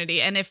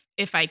opportunity. And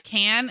if I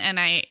can, and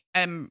I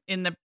am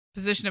in the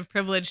position of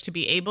privilege to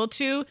be able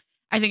to,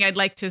 I think I'd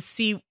like to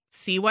see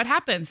what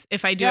happens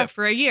if I do it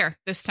for a year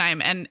this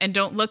time and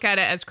don't look at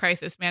it as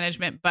crisis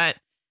management, but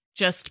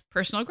just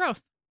personal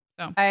growth.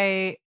 So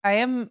I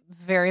am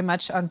very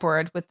much on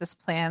board with this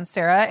plan,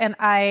 Sarah. And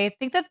I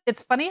think that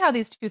it's funny how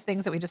these two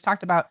things that we just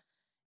talked about,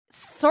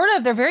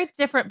 they're very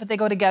different, but they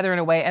go together in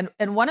a way.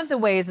 And one of the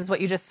ways is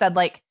what you just said,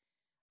 like,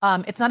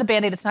 it's not a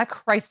Band-Aid. It's not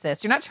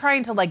crisis. You're not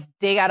trying to like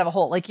dig out of a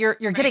hole. Like you're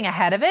getting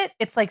ahead of it.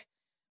 It's like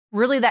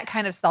really that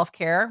kind of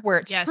self-care where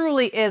it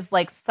truly is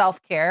like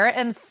self-care.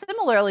 And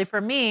similarly for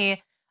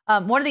me,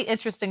 one of the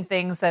interesting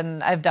things,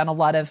 and I've done a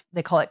lot of,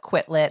 they call it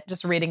Quit Lit,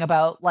 just reading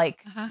about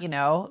like,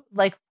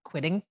 like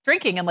quitting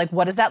drinking and like,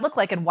 what does that look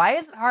like? And why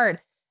is it hard?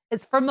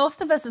 It's for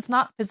most of us, it's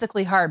not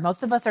physically hard.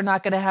 Most of us are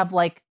not going to have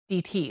like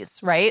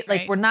DTs, right?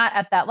 Like we're not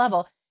at that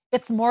level.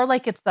 It's more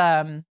like it's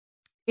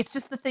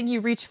just the thing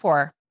you reach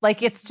for.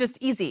 Like it's just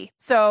easy.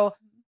 So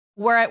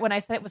when I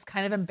said it was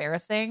kind of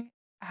embarrassing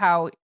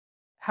how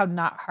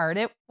not hard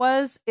it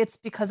was, it's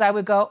because I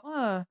would go,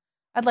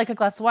 I'd like a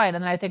glass of wine.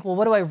 And then I think, well,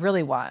 what do I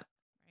really want?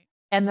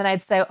 And then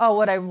I'd say,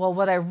 what I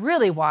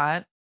really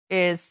want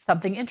is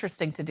something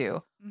interesting to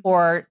do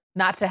or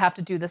not to have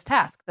to do this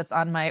task that's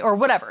on my, or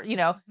whatever,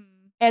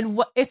 and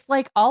it's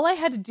like, all I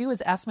had to do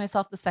was ask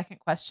myself the second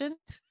question.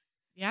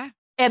 Yeah.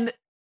 And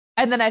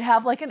then I'd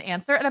have like an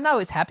answer, and I'm not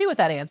always happy with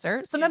that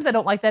answer. Sometimes I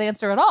don't like that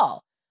answer at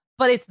all,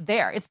 but it's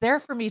there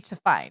for me to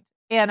find.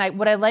 And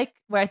what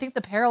I think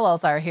the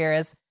parallels are here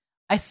is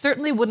I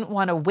certainly wouldn't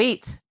want to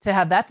wait to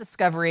have that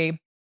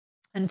discovery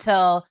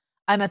until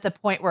I'm at the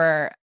point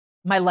where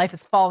my life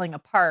is falling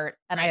apart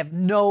and I have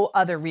no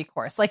other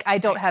recourse. Like I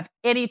don't have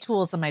any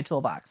tools in my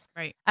toolbox.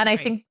 Right. And I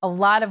think a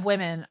lot of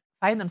women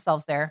find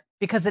themselves there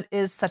because it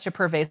is such a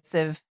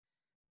pervasive,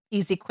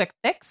 easy, quick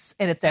fix.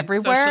 And it's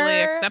everywhere.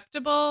 Socially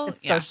acceptable.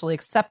 It's socially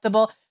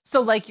acceptable.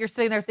 So like you're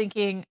sitting there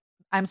thinking,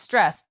 I'm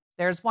stressed.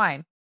 There's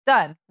wine.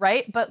 Done.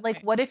 Right. But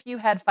like, what if you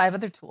had 5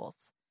 other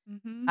tools?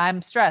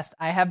 I'm stressed.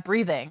 I have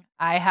breathing.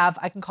 I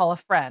can call a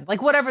friend,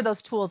 like whatever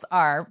those tools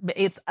are.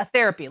 It's a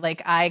therapy.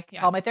 Like I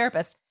call my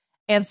therapist.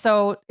 And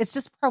so it's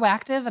just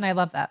proactive. And I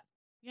love that.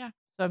 Yeah.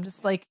 So I'm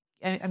just like,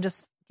 I'm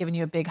just giving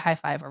you a big high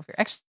five over here.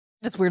 Actually,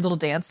 just weird little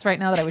dance right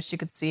now that I wish you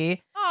could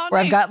see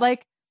where nice.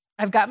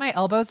 I've got my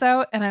elbows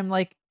out and I'm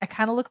like, I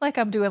kind of look like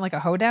I'm doing like a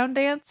hoedown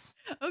dance.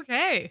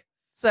 Okay.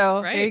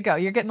 So there you go.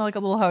 You're getting like a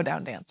little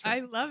hoedown dance.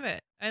 I love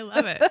it. I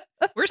love it.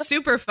 We're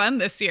super fun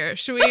this year.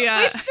 Should we? We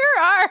sure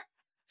are.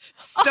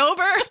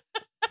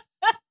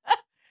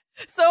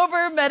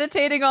 Sober,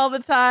 meditating all the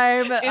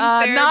time,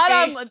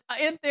 not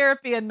in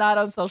therapy and not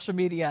on social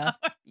media.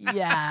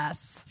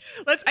 Yes.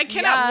 I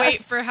cannot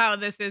wait for how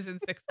this is in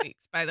 6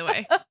 weeks, by the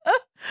way.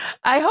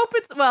 I hope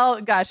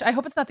I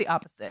hope it's not the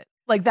opposite.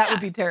 Like that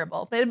would be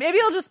terrible. Maybe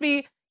it'll just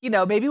be,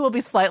 maybe we'll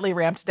be slightly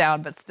ramped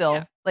down, but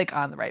still like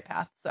on the right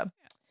path. So,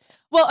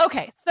 well,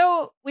 okay.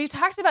 So we've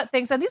talked about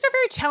things, and these are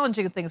very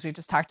challenging things we've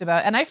just talked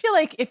about. And I feel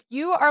like if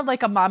you are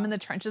like a mom in the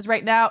trenches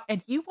right now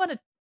and you want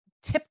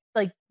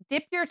to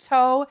dip your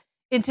toe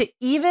into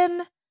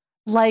even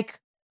like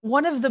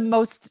one of the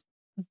most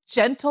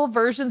gentle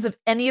versions of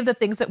any of the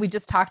things that we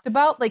just talked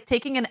about, like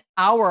taking an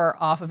hour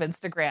off of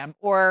Instagram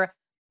or,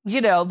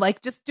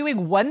 like just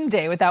doing one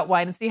day without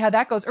wine and see how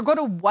that goes, or go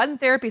to one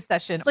therapy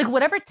session, like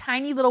whatever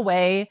tiny little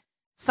way,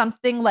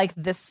 something like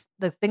this,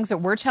 the things that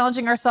we're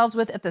challenging ourselves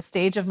with at the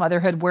stage of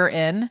motherhood we're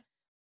in,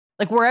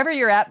 like wherever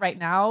you're at right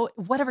now,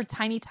 whatever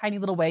tiny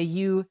little way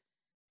you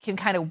can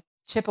kind of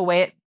chip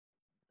away at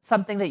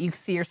something that you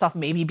see yourself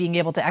maybe being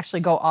able to actually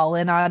go all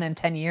in on in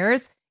 10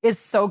 years is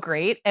so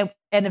great. And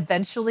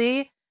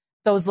eventually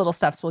those little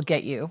steps will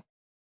get you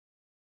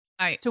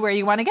to where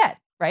you want to get,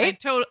 right?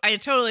 I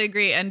totally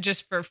agree. And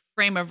just for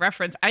frame of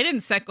reference, I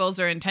didn't set goals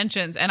or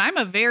intentions, and I'm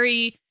a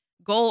very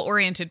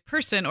goal-oriented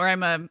person, or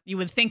you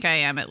would think I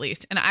am at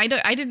least. And I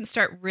didn't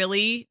start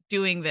really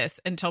doing this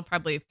until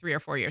probably 3 or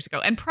 4 years ago,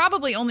 and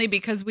probably only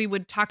because we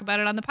would talk about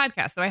it on the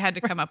podcast. So I had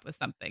to come up with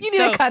something. You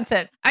needed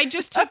content. I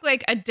just took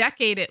like a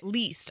decade at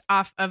least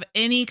off of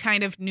any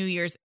kind of New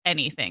Year's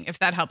anything, if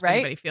that helps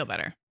anybody feel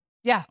better.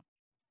 Yeah.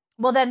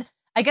 Well, then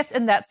I guess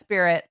in that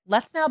spirit,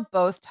 let's now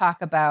both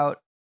talk about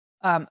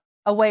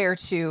a way or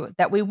two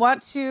that we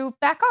want to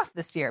back off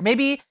this year.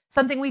 Maybe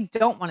something we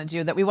don't want to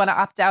do that we want to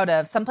opt out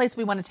of, someplace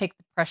we want to take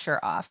the pressure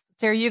off.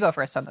 Sarah, you go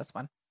first on this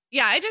one.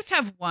 Yeah, I just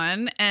have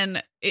one,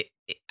 and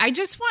I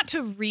just want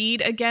to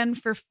read again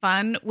for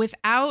fun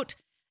without,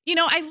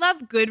 I love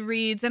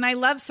Goodreads and I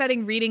love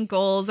setting reading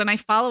goals, and I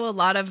follow a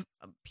lot of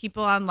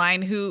people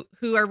online who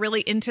are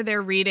really into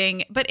their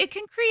reading, but it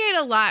can create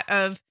a lot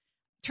of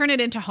turn it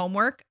into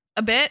homework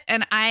a bit.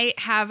 And I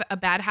have a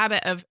bad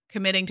habit of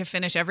committing to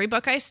finish every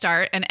book I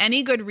start. And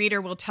any good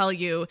reader will tell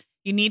you,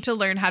 you need to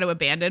learn how to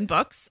abandon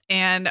books.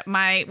 And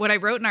what I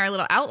wrote in our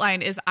little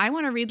outline is I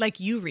want to read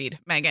like you read,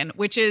 Megan,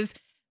 which is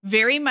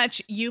very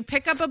much you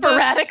pick up a book,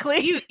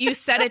 you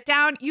set it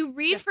down, you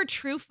read for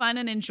true fun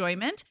and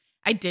enjoyment.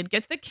 I did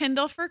get the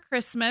Kindle for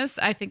Christmas.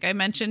 I think I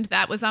mentioned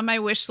that was on my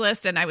wish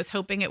list, and I was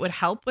hoping it would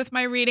help with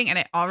my reading, and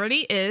it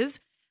already is.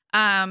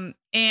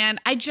 And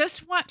I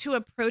just want to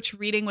approach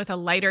reading with a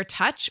lighter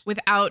touch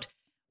without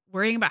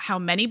worrying about how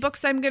many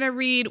books I'm going to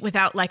read,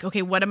 without like,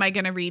 okay, what am I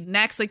going to read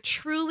next? Like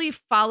truly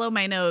follow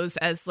my nose,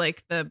 as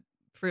like the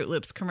Fruit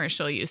Loops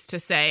commercial used to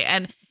say,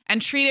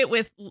 and treat it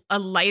with a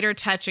lighter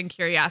touch and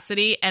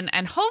curiosity.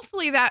 And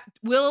hopefully that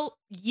will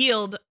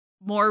yield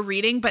more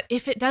reading. But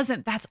if it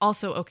doesn't, that's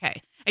also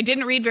okay. I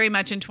didn't read very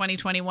much in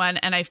 2021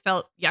 and I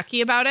felt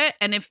yucky about it.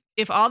 And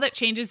if all that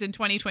changes in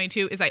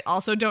 2022 is I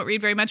also don't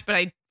read very much, but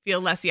I feel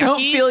less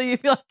yucky. You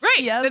feel right.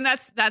 Yes. Then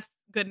that's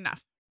good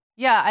enough.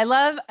 Yeah. I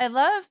love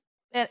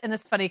it. And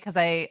it's funny because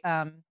I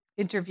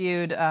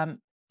interviewed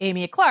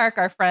Amy Clark,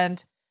 our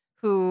friend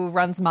who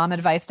runs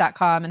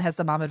momadvice.com and has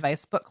the Mom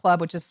Advice book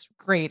club, which is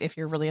great if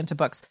you're really into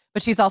books,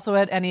 but she's also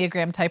at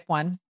Enneagram Type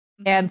 1.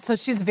 Mm-hmm. And so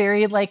she's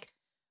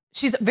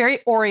very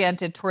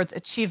oriented towards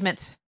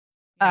achievement,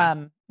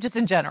 just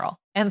in general.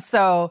 And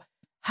so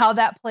how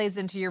that plays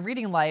into your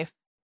reading life,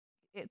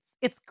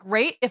 it's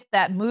great if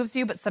that moves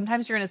you, but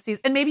sometimes you're in a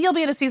season, and maybe you'll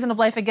be in a season of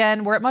life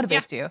again where it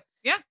motivates you.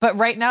 Yeah. But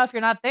right now, if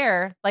you're not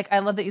there, like, I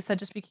love that you said,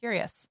 just be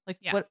curious. Like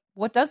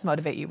what does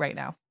motivate you right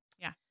now?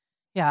 Yeah.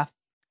 Yeah.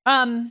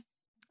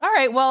 All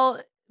right.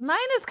 Well, mine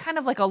is kind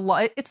of like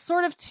it's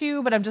sort of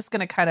two, but I'm just going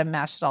to kind of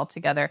mash it all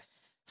together.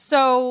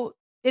 So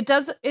it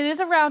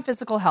is around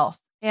physical health.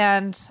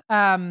 And,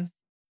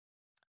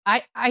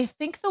 I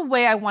think the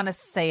way I want to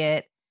say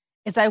it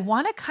is I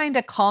want to kind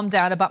of calm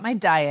down about my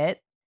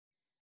diet,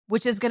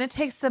 which is going to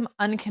take some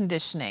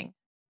unconditioning,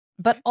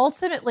 but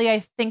ultimately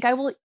I think I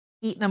will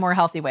eat in a more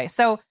healthy way.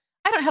 So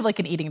I don't have like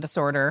an eating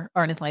disorder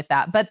or anything like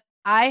that, but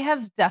I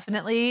have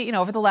definitely,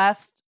 over the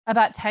last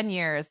about 10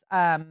 years,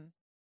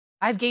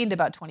 I've gained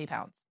about 20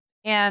 pounds,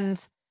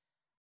 and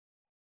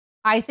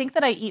I think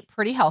that I eat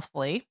pretty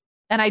healthfully,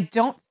 and I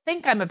don't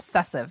think I'm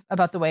obsessive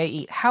about the way I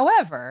eat.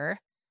 However,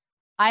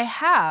 I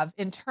have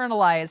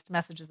internalized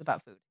messages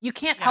about food. You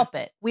can't help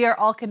it. We are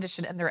all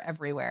conditioned and they're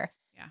everywhere.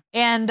 Yeah.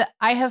 And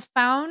I have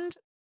found,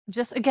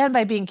 just again,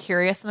 by being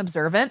curious and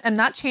observant and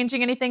not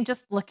changing anything,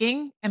 just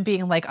looking and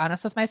being like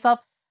honest with myself,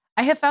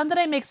 I have found that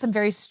I make some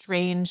very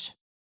strange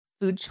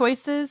food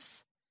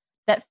choices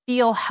that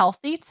feel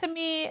healthy to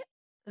me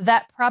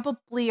that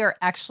probably are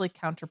actually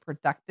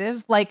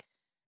counterproductive.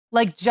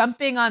 Like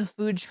jumping on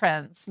food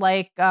trends,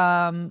 like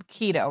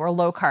keto or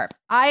low carb.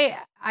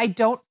 I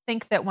don't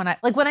think that when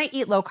I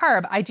eat low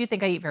carb, I do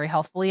think I eat very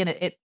healthfully,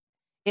 and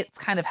it's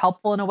kind of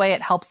helpful in a way.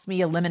 It helps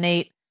me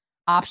eliminate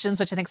options,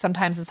 which I think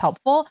sometimes is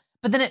helpful.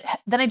 But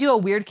then I do a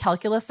weird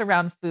calculus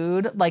around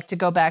food, like to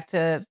go back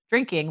to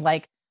drinking,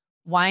 like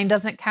wine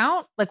doesn't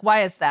count. Like,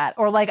 why is that?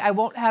 Or like I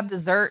won't have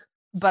dessert,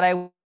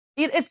 but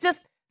it's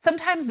just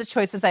sometimes the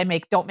choices I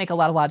make don't make a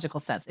lot of logical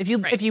sense. If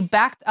you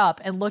backed up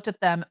and looked at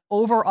them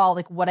overall,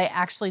 like what I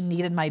actually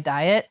need in my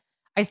diet,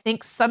 I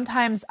think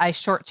sometimes I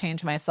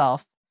shortchange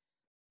myself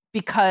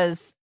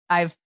because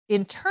I've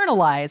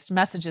internalized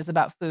messages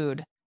about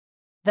food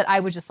that I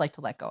would just like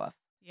to let go of.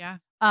 Yeah.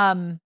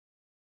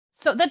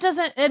 So that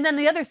doesn't, and then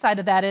the other side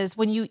of that is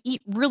when you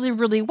eat really,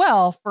 really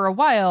well for a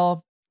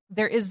while,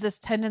 there is this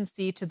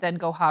tendency to then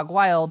go hog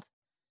wild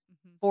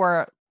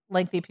for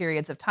lengthy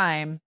periods of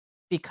time,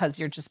 because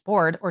you're just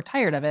bored or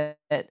tired of it,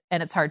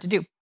 and it's hard to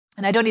do.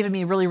 And I don't even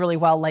mean really, really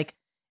well, like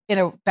in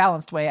a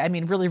balanced way. I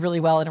mean really, really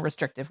well in a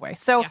restrictive way.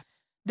 So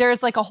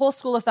there's like a whole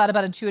school of thought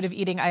about intuitive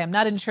eating. I am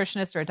not a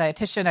nutritionist or a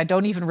dietitian. I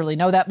don't even really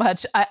know that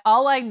much.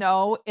 All I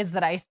know is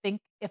that I think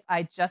if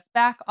I just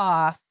back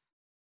off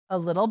a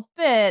little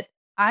bit,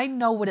 I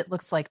know what it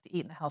looks like to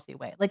eat in a healthy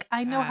way. Like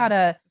I know how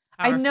to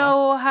I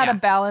know how to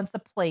balance a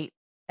plate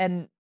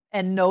and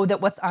know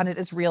that what's on it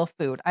is real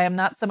food. I am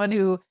not someone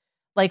who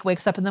like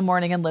wakes up in the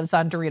morning and lives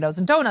on Doritos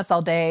and donuts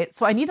all day.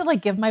 So I need to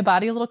like give my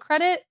body a little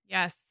credit.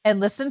 Yes. And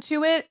listen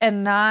to it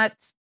and not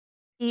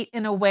eat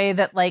in a way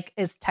that like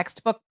is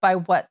textbook by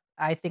what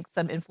I think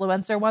some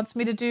influencer wants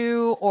me to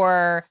do,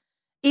 or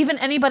even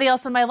anybody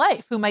else in my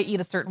life who might eat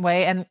a certain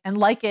way and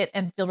like it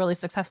and feel really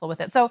successful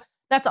with it. So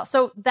that's all.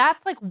 So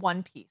that's like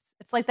one piece.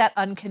 It's like that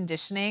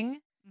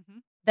unconditioning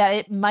that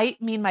it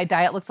might mean my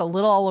diet looks a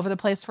little all over the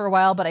place for a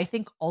while, but I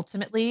think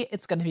ultimately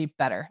it's going to be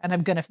better and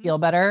I'm going to feel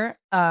better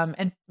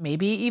and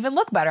maybe even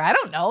look better. I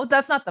don't know.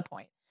 That's not the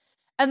point.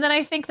 And then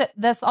I think that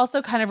this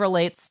also kind of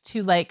relates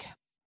to like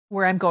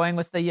where I'm going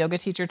with the yoga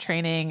teacher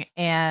training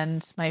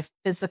and my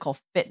physical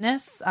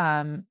fitness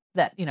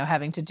that, you know,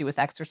 having to do with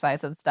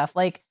exercise and stuff.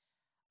 Like,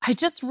 I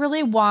just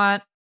really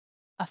want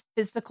a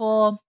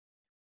physical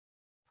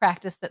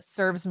practice that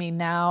serves me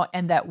now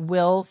and that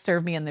will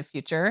serve me in the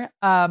future.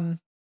 And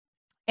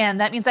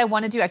that means I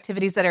want to do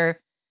activities that are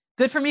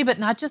good for me, but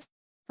not just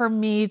for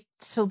me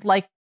to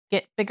like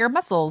get bigger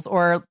muscles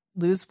or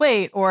lose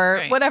weight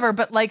or whatever,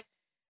 but like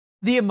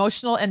the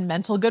emotional and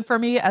mental good for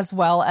me as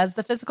well as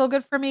the physical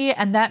good for me.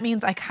 And that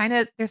means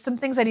there's some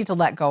things I need to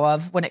let go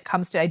of when it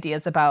comes to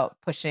ideas about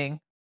pushing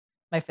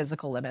my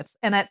physical limits.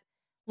 And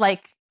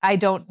I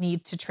don't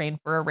need to train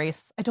for a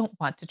race. I don't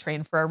want to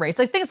train for a race,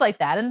 like things like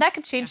that. And that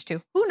could change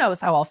too. Who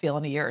knows how I'll feel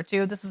in a year or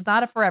two. This is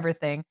not a forever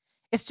thing.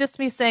 It's just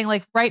me saying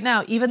like right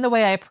now, even the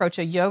way I approach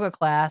a yoga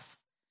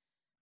class,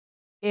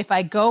 if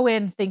I go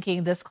in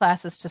thinking this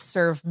class is to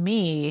serve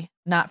me,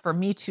 not for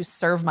me to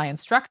serve my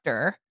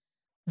instructor,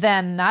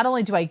 then not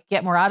only do I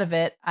get more out of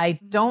it, I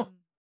don't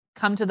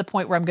come to the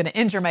point where I'm going to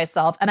injure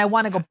myself and I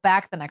want to go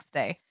back the next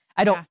day.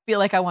 I don't feel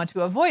like I want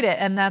to avoid it.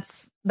 And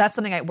that's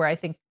something where I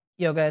think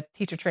yoga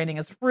teacher training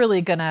is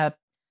really going to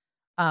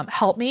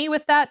help me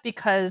with that,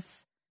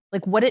 because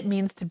like what it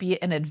means to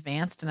be an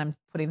advanced, and I'm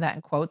putting that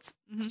in quotes,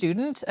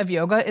 student of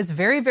yoga is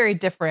very, very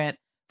different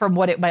from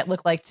what it might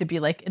look like to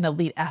be like an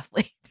elite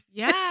athlete.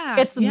 Yeah.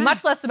 It's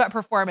much less about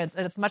performance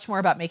and it's much more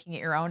about making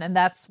it your own. And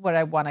that's what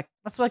I want to,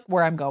 that's like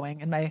where I'm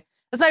going. And that's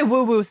my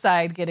woo-woo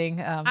side getting.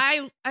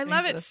 I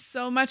love it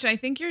so much. I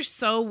think you're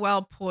so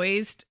well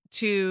poised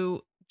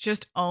to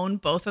just own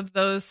both of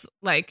those,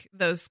 like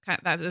those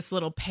this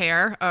little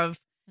pair of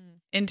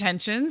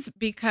intentions,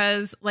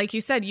 because like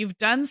you said, you've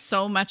done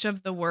so much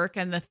of the work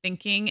and the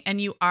thinking, and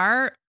you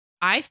are,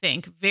 I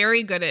think,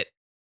 very good at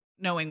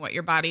knowing what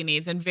your body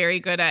needs and very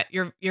good at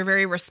you're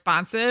very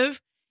responsive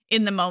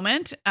in the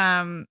moment.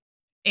 And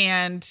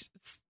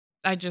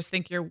I just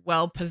think you're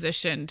well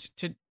positioned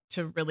to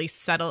really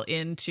settle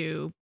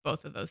into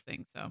both of those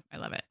things. So I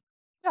love it.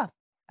 Yeah.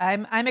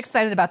 I'm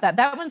excited about that.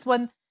 That one's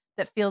one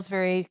that feels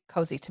very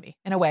cozy to me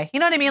in a way. You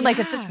know what I mean? Like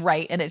it's just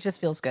right. And it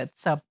just feels good.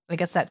 So I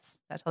guess that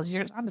tells you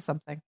you're onto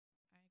something. I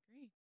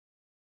agree.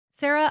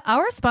 Sarah,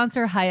 our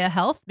sponsor, Hiya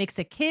Health, makes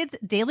a kids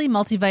daily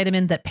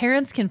multivitamin that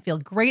parents can feel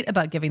great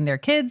about giving their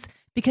kids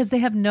because they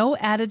have no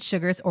added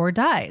sugars or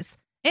dyes.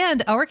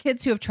 And our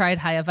kids who have tried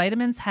Hiya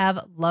vitamins have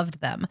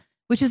loved them,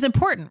 which is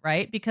important,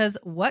 right? Because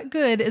what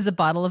good is a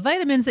bottle of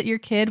vitamins that your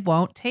kid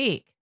won't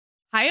take?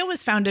 Hiya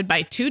was founded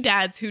by two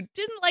dads who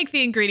didn't like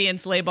the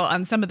ingredients label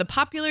on some of the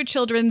popular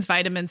children's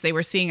vitamins they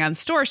were seeing on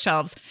store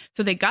shelves,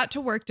 so they got to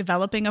work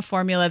developing a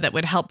formula that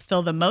would help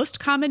fill the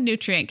most common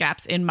nutrient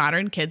gaps in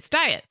modern kids'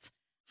 diets.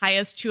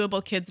 Hiya's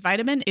Chewable Kids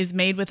Vitamin is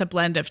made with a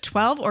blend of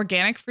 12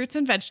 organic fruits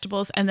and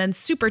vegetables and then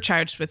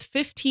supercharged with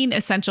 15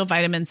 essential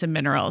vitamins and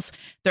minerals.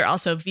 They're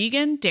also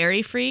vegan,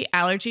 dairy-free,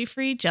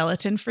 allergy-free,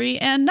 gelatin-free,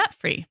 and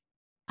nut-free.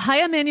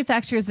 Hiya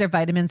manufactures their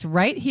vitamins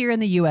right here in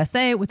the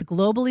USA with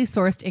globally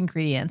sourced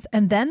ingredients,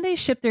 and then they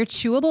ship their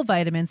chewable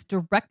vitamins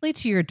directly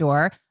to your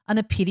door on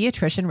a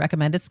pediatrician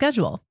recommended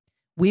schedule.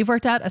 We've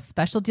worked out a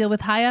special deal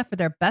with Hiya for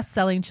their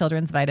best-selling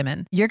children's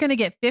vitamin. You're going to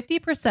get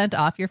 50%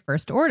 off your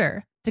first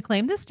order. To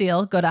claim this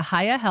deal, go to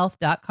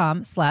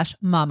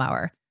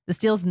hiyahealth.com/momhour. This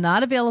deal's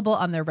not available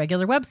on their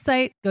regular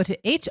website. Go to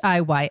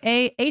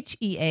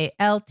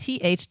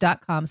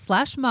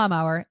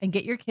hiyahealth.com/momhour and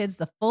get your kids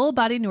the full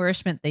body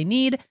nourishment they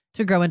need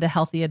to grow into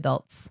healthy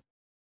adults.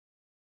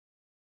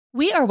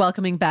 We are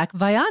welcoming back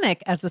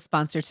Vionic as a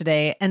sponsor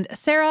today. And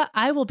Sarah,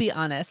 I will be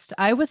honest,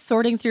 I was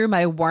sorting through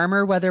my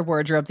warmer weather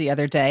wardrobe the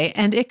other day,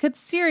 and it could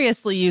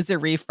seriously use a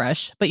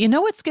refresh. But you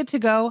know what's good to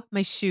go?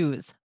 My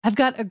shoes. I've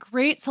got a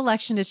great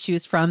selection to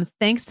choose from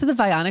thanks to the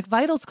Vionic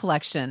Vitals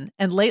collection.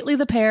 And lately,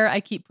 the pair I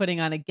keep putting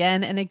on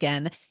again and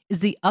again is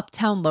the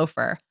Uptown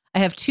Loafer. I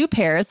have two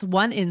pairs,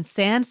 one in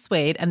sand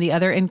suede and the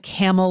other in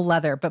camel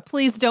leather, but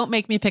please don't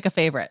make me pick a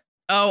favorite.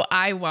 Oh,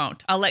 I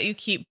won't. I'll let you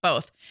keep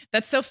both.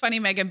 That's so funny,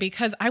 Megan,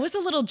 because I was a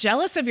little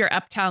jealous of your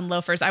Uptown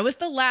loafers. I was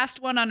the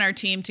last one on our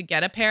team to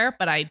get a pair,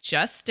 but I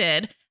just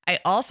did. I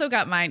also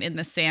got mine in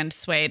the sand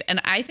suede, and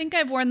I think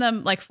I've worn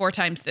them like 4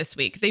 times this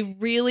week. They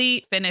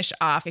really finish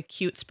off a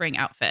cute spring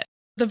outfit.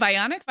 The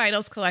Vionic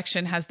Vitals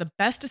collection has the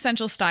best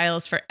essential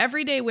styles for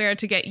everyday wear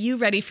to get you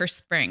ready for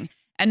spring.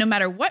 And no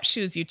matter what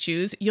shoes you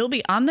choose, you'll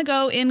be on the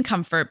go in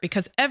comfort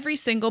because every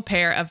single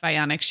pair of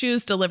Vionic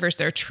shoes delivers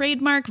their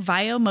trademark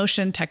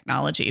VioMotion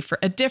technology for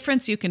a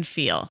difference you can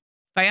feel.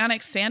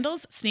 Vionic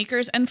sandals,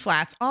 sneakers, and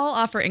flats all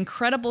offer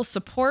incredible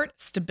support,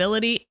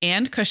 stability,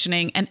 and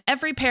cushioning, and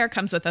every pair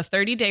comes with a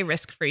 30-day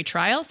risk-free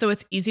trial, so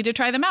it's easy to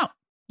try them out.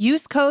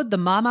 Use code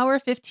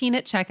TheMomHour15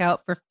 at checkout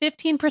for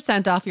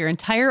 15% off your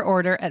entire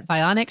order at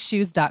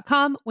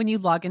VionicShoes.com when you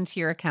log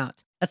into your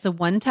account. That's a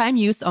one-time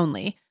use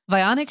only.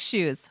 Vionic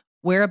Shoes,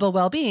 wearable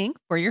well-being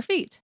for your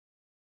feet.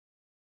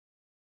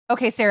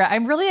 Okay, Sarah,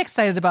 I'm really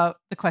excited about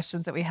the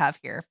questions that we have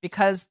here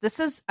because this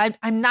is,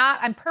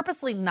 I'm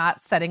purposely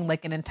not setting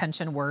like an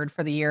intention word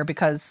for the year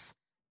because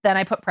then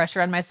I put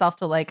pressure on myself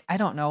to like, I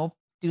don't know,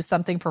 do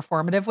something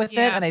performative with it.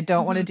 And I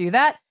don't want to do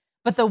that.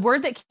 But the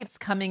word that keeps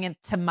coming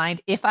into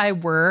mind, if I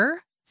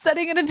were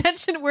setting an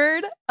intention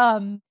word,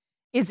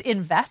 is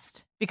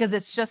invest, because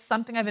it's just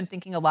something I've been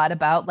thinking a lot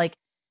about, like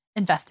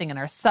investing in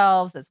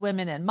ourselves as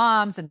women and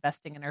moms,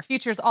 investing in our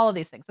futures, all of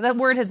these things. So that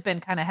word has been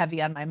kind of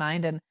heavy on my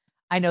mind. And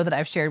I know that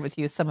I've shared with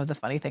you some of the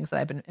funny things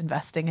that I've been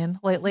investing in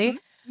lately.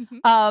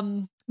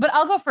 But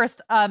I'll go first.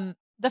 The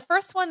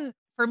first one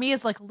for me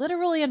is like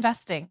literally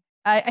investing.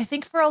 I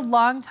think for a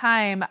long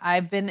time,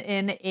 I've been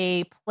in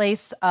a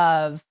place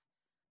of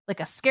like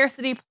a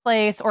scarcity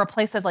place, or a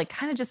place of like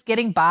kind of just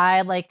getting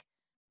by, like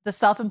the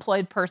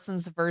self-employed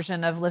person's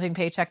version of living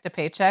paycheck to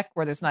paycheck,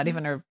 where there's not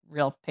even a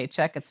real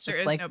paycheck. It's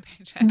just like, no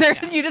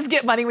paycheck. You just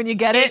get money when you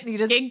get it. And you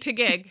just gig to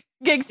gig,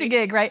 gig to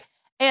gig. Right.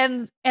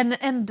 And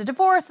the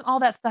divorce and all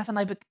that stuff. And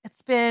like,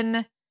 it's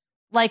been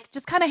like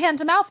just kind of hand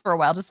to mouth for a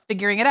while, just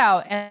figuring it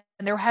out. And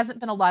there hasn't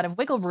been a lot of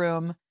wiggle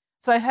room.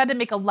 So I've had to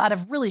make a lot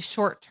of really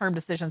short-term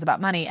decisions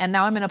about money. And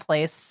now I'm in a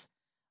place,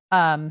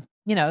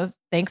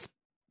 thanks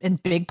in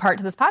big part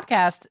to this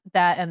podcast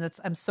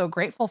I'm so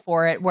grateful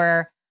for it,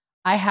 where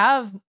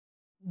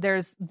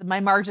my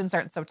margins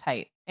aren't so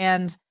tight.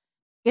 And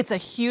it's a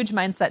huge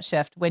mindset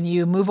shift when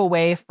you move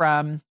away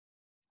from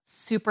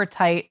super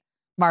tight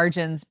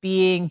margins,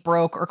 being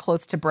broke or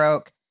close to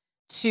broke,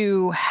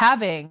 to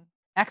having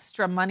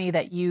extra money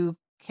that you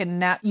can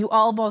now, you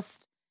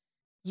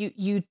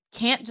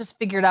can't just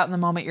figure it out in the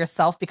moment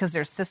yourself, because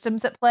there's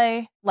systems at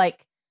play,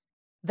 like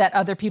that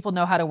other people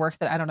know how to work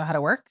that I don't know how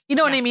to work. You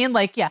know what I mean?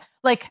 Like,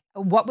 like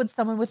what would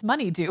someone with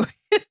money do?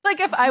 Like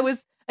if I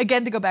was,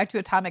 again, to go back to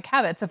Atomic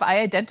Habits, if I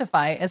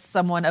identify as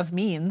someone of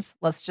means,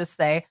 let's just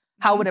say,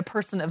 how would a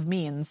person of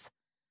means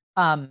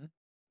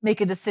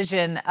make a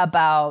decision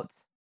about,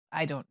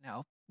 I don't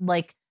know,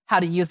 like how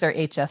to use their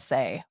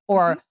HSA,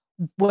 or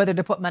whether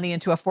to put money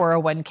into a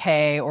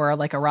 401k or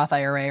like a Roth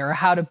IRA, or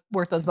how to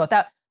work those both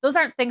out. Those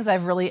aren't things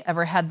I've really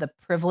ever had the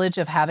privilege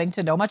of having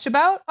to know much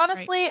about,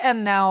 honestly. Right.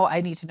 And now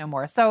I need to know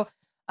more. So,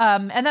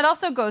 and that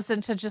also goes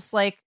into just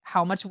like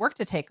how much work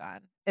to take on.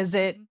 Is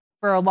it,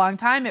 for a long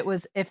time, it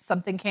was, if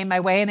something came my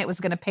way and it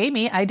was going to pay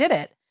me, I did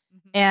it.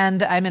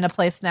 And I'm in a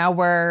place now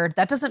where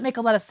that doesn't make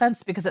a lot of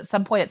sense, because at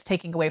some point it's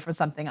taking away from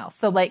something else.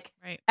 So like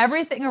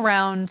everything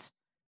around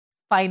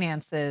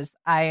finances,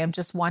 I am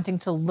just wanting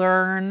to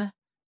learn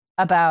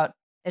about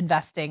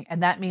investing.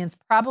 And that means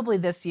probably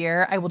this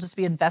year I will just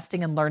be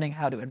investing and learning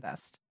how to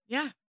invest.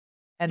 Yeah.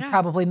 And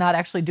probably not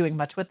actually doing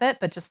much with it,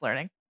 but just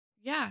learning.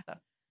 Yeah. So.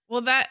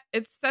 Well,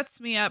 it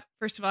sets me up.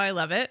 First of all, I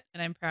love it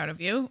and I'm proud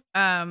of you.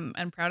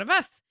 And proud of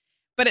us.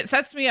 But it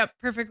sets me up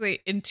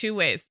perfectly in two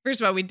ways.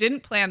 First of all, we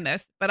didn't plan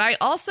this, but I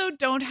also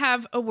don't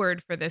have a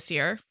word for this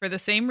year for the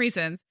same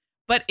reasons.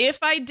 But if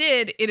I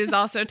did, it is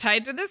also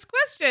tied to this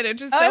question,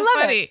 which is so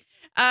funny.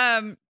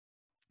 And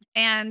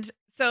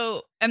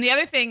the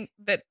other thing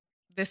that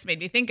this made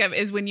me think of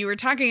is when you were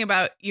talking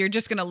about you're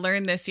just going to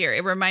learn this year,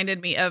 it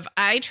reminded me of,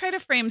 I try to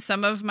frame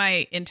some of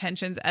my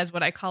intentions as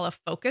what I call a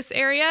focus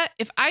area.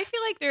 If I feel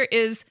like there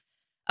is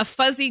a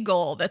fuzzy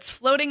goal that's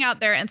floating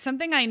out there and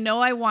something I know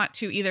I want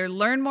to either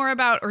learn more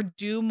about or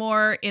do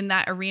more in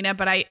that arena,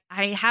 but I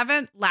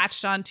haven't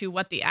latched on to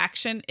what the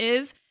action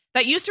is,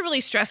 that used to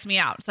really stress me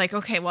out. It's like,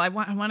 okay, well, I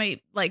want to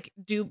like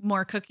do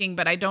more cooking,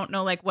 but I don't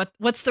know like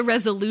what's the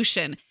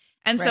resolution.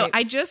 And so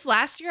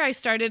last year I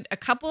started a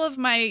couple of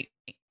my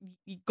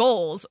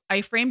goals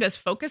I framed as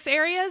focus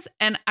areas,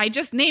 and I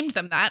just named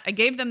them that. I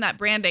gave them that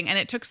branding, and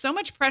it took so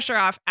much pressure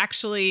off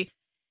actually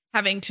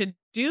having to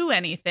do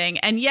anything.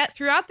 And yet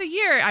throughout the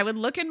year, I would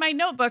look in my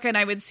notebook and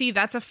I would see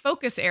that's a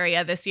focus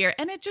area this year.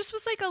 And it just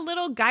was like a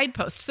little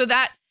guidepost, so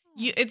that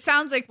it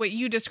sounds like what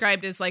you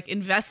described is like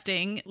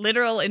investing,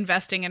 literal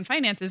investing in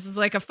finances is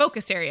like a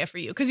focus area for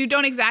you, because you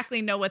don't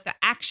exactly know what the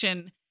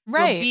action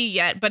will be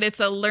yet, but it's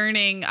a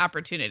learning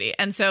opportunity.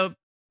 And so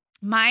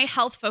my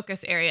health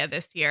focus area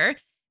this year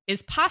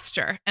is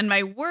posture. And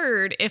my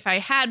word, if I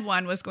had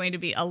one, was going to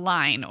be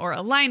align or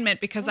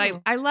alignment, because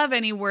I love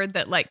any word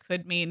that like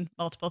could mean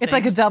multiple things. It's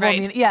like a double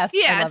meaning. Yes.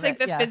 Yeah. It's like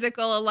the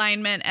physical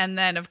alignment. And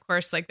then of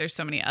course, like there's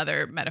so many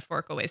other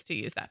metaphorical ways to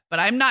use that, but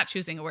I'm not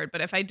choosing a word,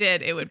 but if I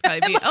did, it would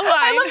probably be align.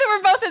 I love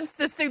that we're both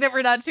insisting that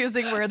we're not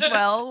choosing words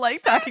well,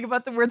 like talking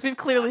about the words we've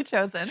clearly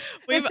chosen.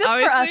 It's just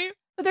for us,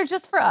 but they're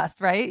just for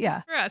us, right?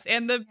 Yeah. For us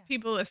and the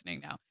people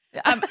listening now.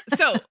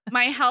 So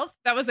my health,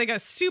 that was like a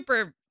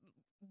super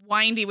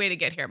windy way to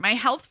get here. My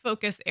health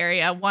focus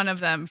area, one of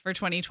them for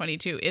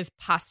 2022 is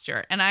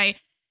posture. And I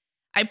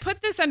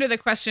put this under the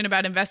question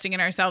about investing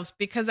in ourselves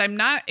because I'm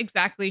not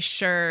exactly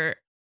sure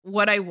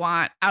what I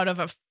want out of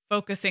a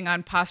focusing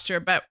on posture.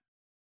 But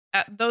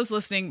those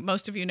listening,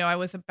 most of you know I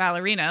was a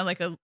ballerina, like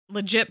a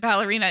legit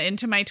ballerina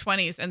into my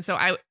 20s. And so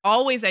I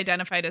always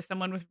identified as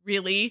someone with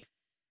really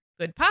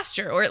good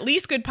posture, or at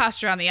least good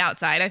posture on the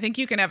outside. I think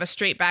you can have a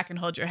straight back and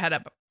hold your head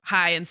up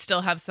high and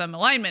still have some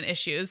alignment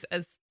issues,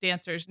 as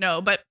dancers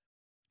know. But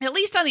at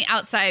least on the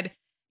outside,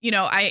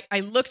 I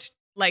looked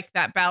like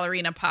that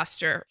ballerina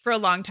posture for a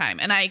long time.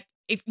 And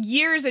if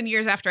years and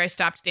years after I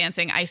stopped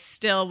dancing, I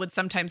still would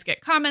sometimes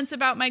get comments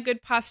about my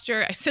good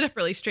posture. I sit up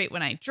really straight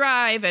when I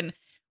drive, and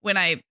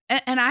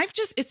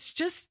it's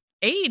just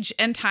age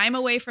and time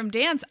away from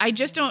dance. I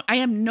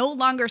am no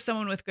longer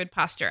someone with good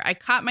posture. I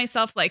caught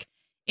myself like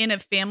in a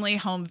family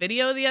home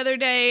video the other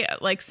day,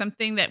 like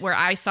something where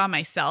I saw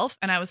myself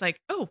and I was like,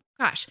 oh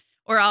gosh,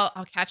 or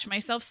I'll catch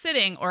myself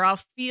sitting, or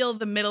I'll feel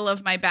the middle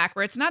of my back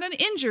where it's not an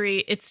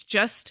injury. It's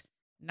just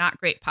not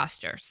great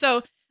posture.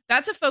 So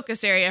that's a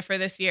focus area for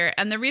this year.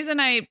 And the reason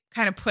I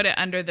kind of put it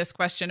under this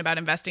question about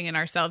investing in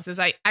ourselves is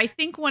I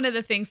think one of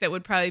the things that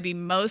would probably be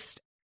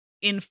most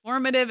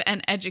informative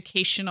and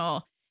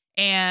educational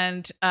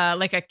and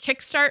like a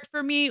kickstart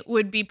for me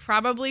would be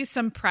probably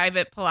some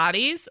private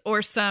Pilates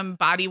or some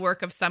body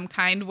work of some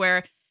kind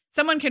where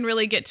someone can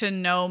really get to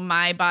know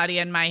my body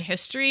and my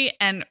history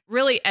and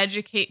really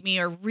educate me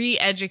or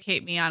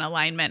re-educate me on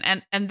alignment.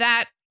 And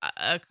that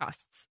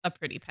costs a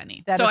pretty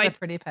penny. That is a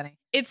pretty penny.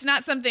 It's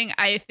not something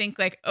I think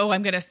like, oh, I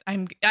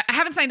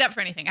haven't signed up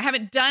for anything. I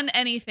haven't done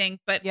anything,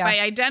 but by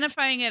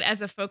identifying it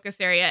as a focus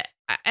area,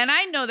 and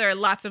I know there are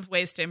lots of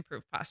ways to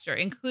improve posture,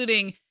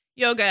 including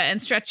yoga and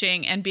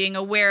stretching and being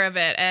aware of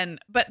it.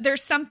 But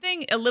there's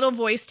a little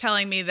voice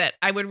telling me that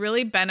I would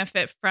really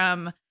benefit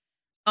from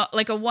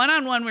like a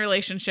one-on-one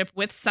relationship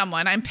with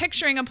someone. I'm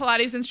picturing a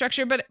Pilates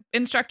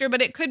instructor,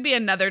 but it could be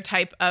another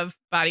type of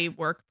body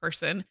work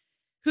person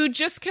who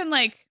just can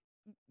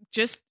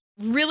just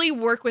really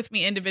work with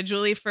me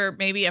individually for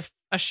maybe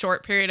a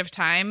short period of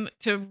time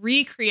to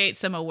recreate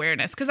some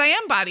awareness. Cause I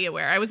am body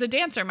aware. I was a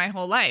dancer my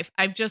whole life.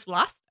 I've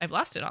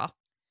lost it all.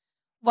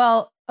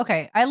 Well,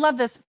 okay. I love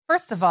this.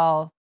 First of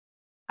all,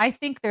 I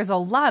think there's a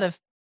lot of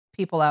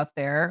people out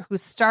there who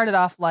started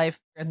off life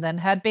and then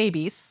had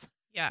babies.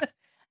 Yeah.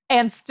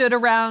 And stood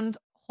around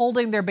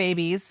holding their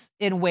babies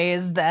in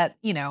ways that,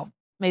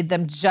 made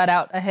them jut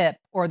out a hip,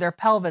 or their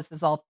pelvis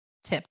is all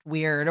tipped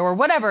weird or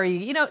whatever,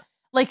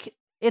 like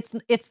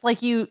it's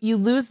like you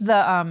lose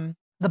the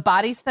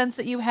body sense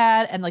that you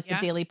had and like the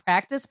daily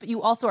practice, but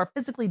you also are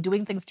physically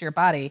doing things to your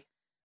body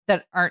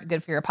that aren't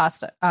good for your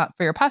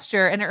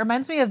posture. And it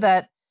reminds me of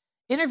that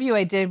interview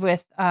I did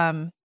with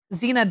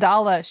Zina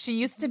Dalla. She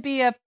used to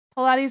be a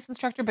Pilates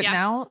instructor, but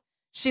now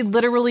she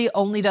literally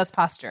only does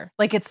posture.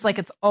 Like it's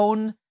its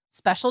own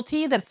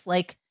specialty that's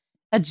like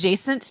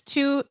adjacent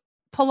to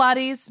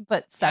Pilates,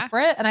 but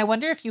separate. Yeah. And I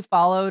wonder if you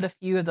followed a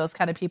few of those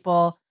kind of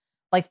people,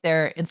 like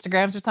their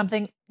Instagrams or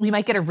something, you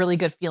might get a really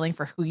good feeling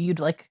for who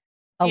you'd like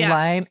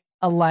align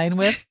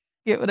with.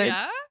 Get what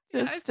I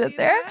just did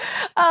there?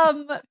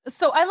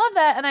 So I love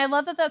that. And I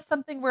love that that's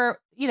something where,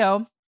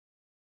 when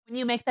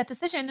you make that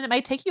decision, and it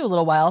might take you a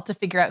little while to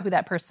figure out who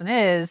that person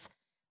is,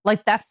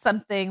 like that's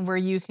something where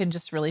you can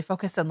just really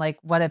focus on like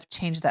what a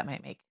change that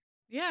might make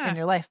in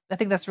your life. I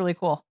think that's really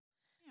cool.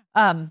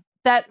 Yeah.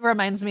 That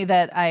reminds me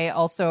that I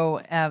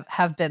also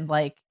have been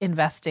like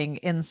investing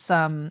in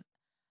some,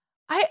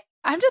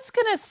 I'm just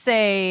going to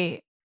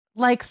say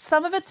like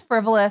some of it's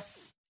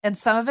frivolous and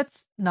some of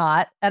it's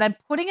not. And I'm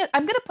going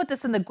to put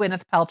this in the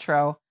Gwyneth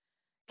Paltrow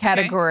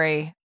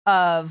category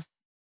of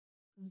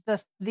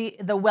the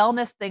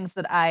wellness things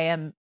that I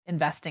am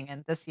investing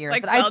in this year.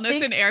 Like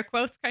wellness in air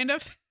quotes, kind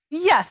of.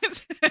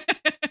 Yes.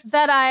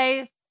 That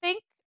I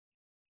think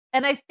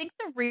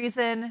the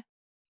reason,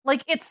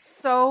 like, it's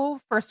so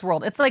first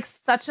world. It's like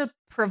such a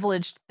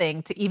privileged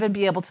thing to even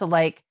be able to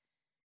like,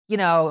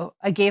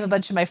 I gave a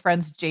bunch of my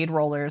friends jade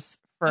rollers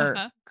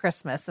for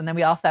Christmas. And then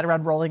we all sat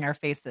around rolling our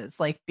faces,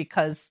 like,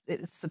 because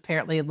it's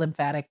apparently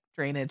lymphatic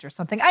drainage or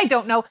something. I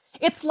don't know.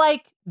 It's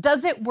like,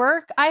 does it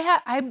work?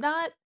 I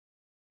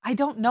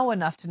don't know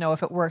enough to know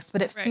if it works,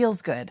 but it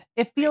feels good.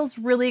 It feels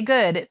really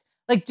good.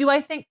 Like, do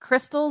I think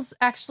crystals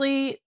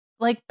actually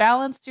like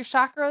balance your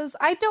chakras?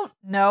 I don't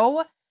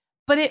know,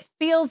 but it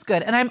feels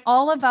good. And I'm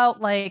all about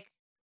like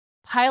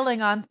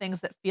piling on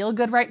things that feel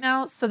good right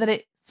now so that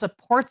it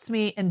supports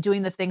me in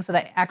doing the things that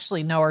I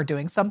actually know are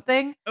doing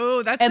something.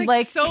 Oh, that's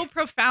like so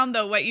profound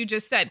though, what you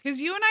just said,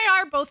 because you and I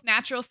are both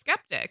natural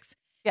skeptics.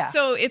 Yeah.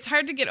 So it's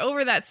hard to get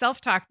over that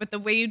self-talk, but the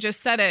way you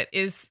just said it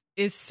is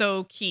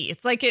so key.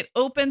 It's like it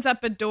opens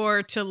up a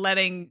door to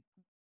letting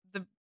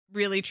the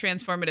really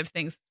transformative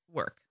things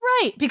work.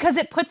 Right. Because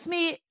it puts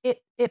me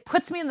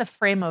in the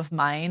frame of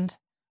mind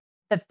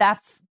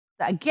that's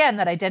again,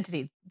 that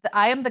identity. That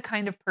I am the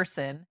kind of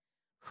person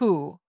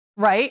who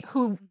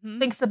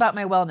thinks about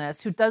my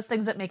wellness, who does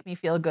things that make me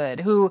feel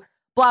good, who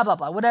blah, blah,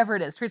 blah, whatever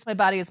it is, treats my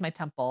body as my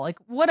temple, like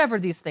whatever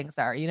these things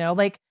are,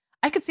 like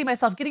I could see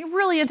myself getting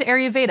really into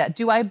Ayurveda.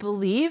 Do I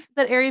believe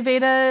that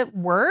Ayurveda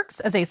works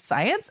as a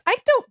science? I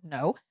don't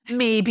know.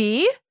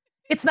 Maybe.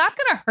 It's not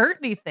going to hurt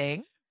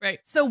anything. Right.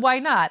 So why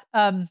not?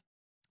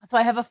 So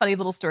I have a funny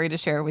little story to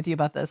share with you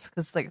about this,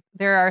 because like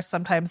there are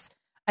sometimes,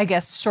 I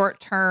guess,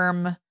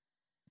 short-term,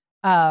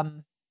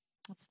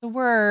 what's the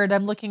word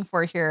I'm looking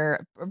for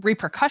here?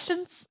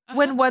 Repercussions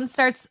when one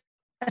starts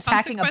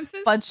attacking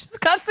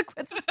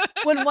consequences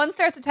when one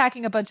starts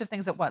attacking a bunch of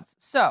things at once.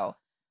 So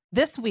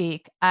this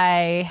week,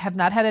 I have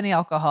not had any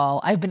alcohol.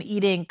 I've been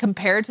eating,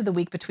 compared to the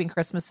week between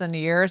Christmas and New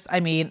Year's. I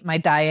mean, my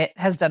diet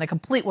has done a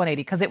complete 180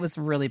 because it was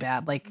really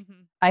bad. Like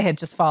I had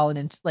just fallen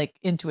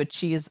into a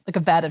cheese, like a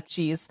vat of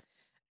cheese,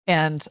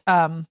 and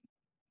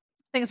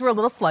things were a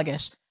little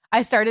sluggish.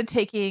 I started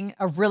taking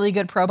a really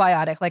good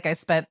probiotic. Like I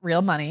spent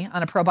real money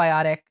on a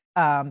probiotic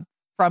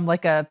from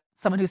like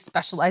someone who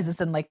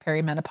specializes in like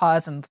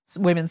perimenopause and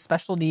women's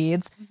special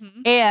needs.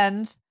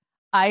 And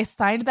I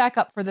signed back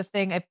up for the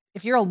thing.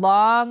 If you're a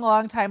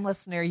long time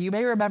listener, you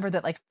may remember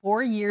that like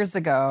 4 years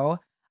ago,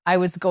 I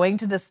was going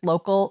to this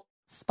local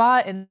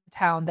spa in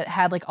town that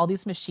had like all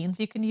these machines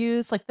you can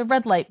use, like the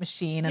red light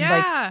machine and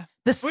like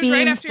the steam thing. It was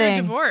right after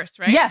your divorce,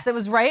 right? Yes, it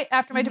was right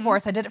after my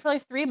divorce. I did it for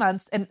like 3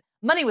 months, and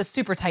money was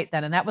super tight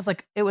then. And that was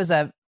like, it was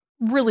a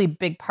really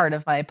big part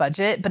of my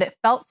budget, but it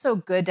felt so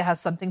good to have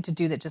something to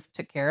do that just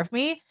took care of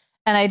me.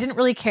 And I didn't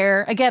really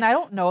care. Again, I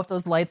don't know if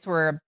those lights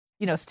were,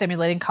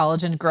 stimulating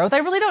collagen growth. I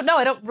really don't know.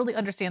 I don't really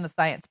understand the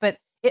science, but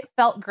it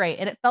felt great.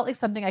 And it felt like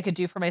something I could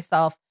do for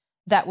myself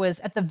that was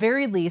at the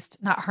very least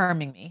not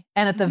harming me.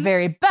 And at the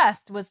very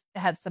best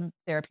had some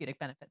therapeutic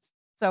benefits.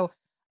 So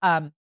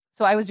I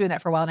was doing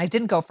that for a while, and I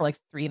didn't go for like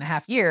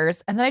 3.5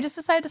 years. And then I just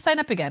decided to sign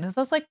up again. And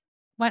so I was like,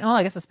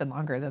 I guess it's been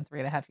longer than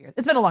 3.5 years.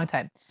 It's been a long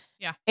time.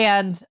 Yeah.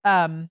 And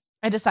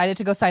I decided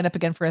to go sign up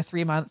again for a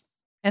 3-month.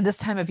 And this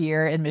time of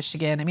year in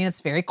Michigan, I mean,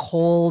 it's very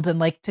cold, and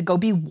like to go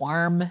be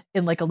warm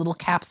in like a little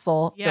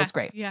capsule feels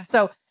great. Yeah.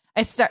 So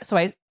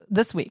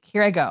this week,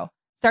 here I go.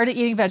 Started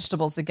eating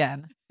vegetables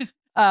again.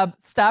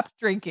 Stopped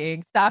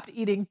drinking, stopped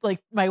eating like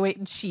my weight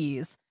in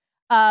cheese.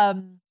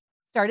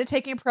 Started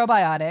taking a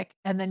probiotic.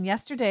 And then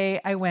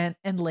yesterday I went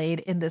and laid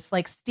in this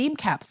like steam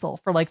capsule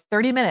for like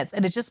 30 minutes.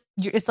 And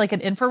it's like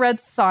an infrared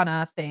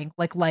sauna thing,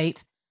 like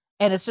light.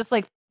 And it's just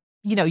like,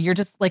 you're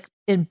just like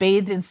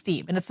bathed in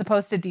steam, and it's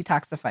supposed to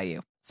detoxify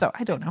you. So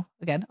I don't know.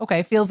 Again,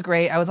 okay, feels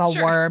great. I was all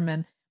warm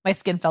and my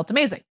skin felt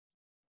amazing.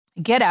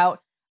 Get out.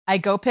 I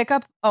go pick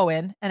up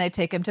Owen and I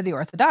take him to the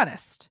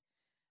orthodontist.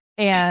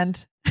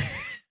 And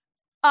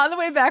on the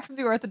way back from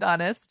the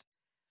orthodontist,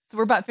 so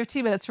we're about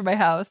 15 minutes from my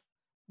house.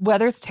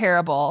 Weather's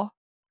terrible.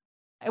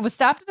 I was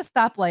stopped at a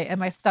stoplight and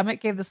my stomach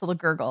gave this little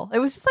gurgle. It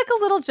was just like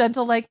a little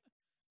gentle like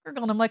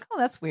gurgle. And I'm like, oh,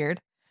 that's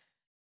weird.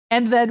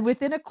 And then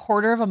within a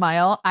quarter of a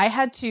mile, I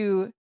had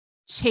to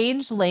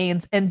change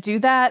lanes and do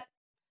that.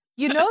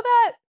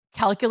 That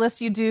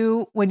calculus you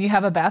do when you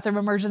have a bathroom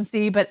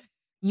emergency, but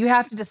you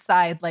have to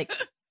decide, like,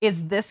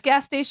 is this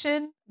gas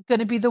station going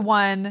to be the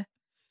one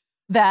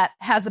that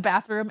has a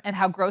bathroom, and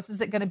how gross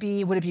is it going to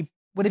be? Would it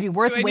be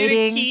worth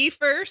waiting? Need a key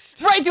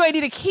first? Right. Do I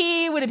need a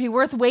key? Would it be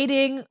worth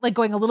waiting, like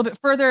going a little bit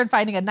further and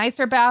finding a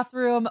nicer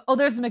bathroom? Oh,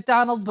 there's a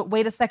McDonald's, but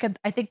wait a second.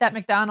 I think that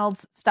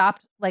McDonald's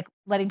stopped like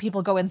letting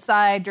people go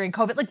inside during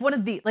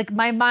COVID. Like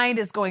my mind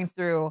is going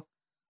through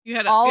you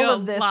had all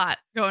of this. A lot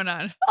going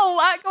on. A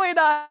lot going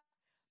on.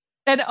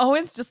 And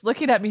Owen's just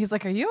looking at me. He's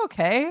like, are you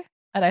okay?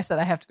 And I said,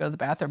 I have to go to the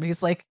bathroom. And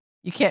he's like,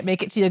 you can't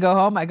make it till you go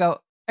home. I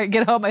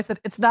get home. I said,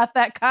 it's not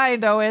that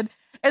kind, Owen.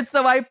 And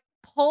so I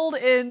pulled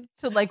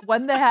into like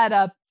one that had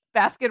a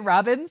Baskin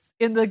Robbins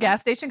in the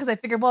gas station, because I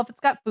figured, well, if it's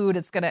got food,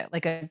 it's gonna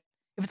if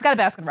it's got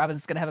a Baskin Robbins,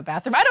 it's gonna have a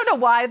bathroom. I don't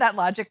know why that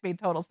logic made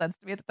total sense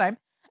to me at the time.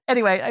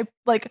 Anyway, I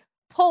like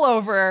pull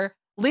over,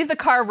 leave the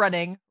car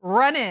running,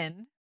 run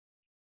in.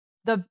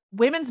 The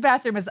women's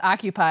bathroom is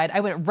occupied. I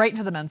went right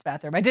into the men's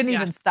bathroom. I didn't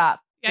even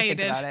stop to think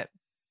about it.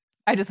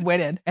 I just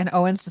went in, and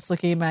Owen's just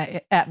looking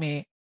at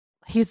me.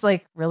 He's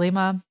like, really,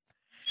 Mom?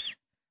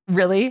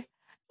 Really?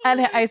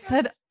 And I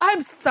said,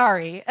 I'm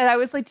sorry. And I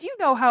was like, do you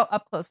know how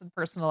up close and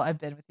personal I've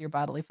been with your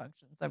bodily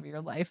functions over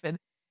your life? And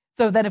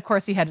so then, of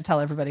course, he had to tell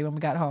everybody when we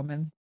got home.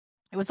 And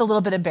it was a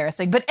little bit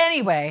embarrassing. But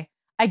anyway,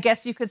 I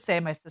guess you could say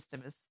my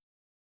system is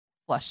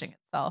flushing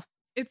itself.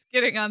 It's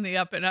getting on the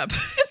up and up.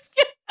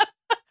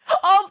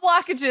 All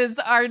blockages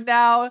are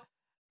now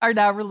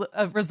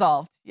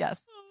resolved.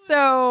 Yes.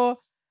 So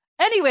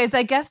anyways,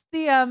 I guess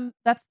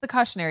that's the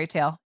cautionary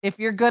tale. If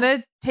you're going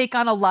to take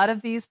on a lot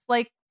of these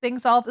like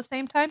things all at the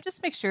same time,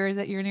 just make sure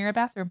that you're near a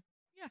bathroom.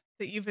 Yeah,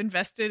 that you've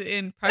invested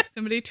in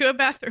proximity to a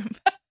bathroom.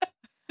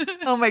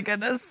 Oh my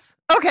goodness.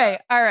 Okay.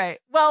 All right.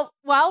 Well,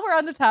 while we're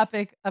on the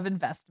topic of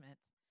investment,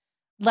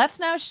 let's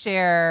now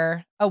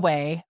share a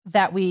way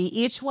that we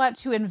each want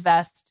to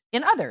invest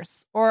in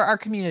others or our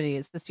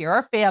communities this year,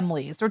 our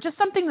families, or just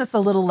something that's a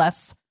little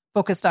less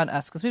focused on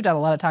us, because we've done a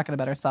lot of talking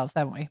about ourselves,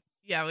 haven't we?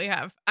 Yeah, we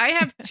have. I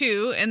have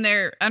two, and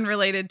they're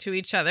unrelated to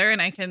each other,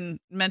 and I can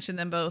mention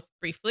them both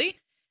briefly.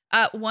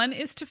 One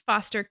is to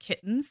foster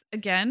kittens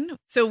again.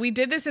 So we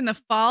did this in the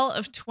fall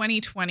of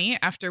 2020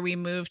 after we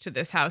moved to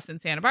this house in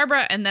Santa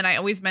Barbara. And then I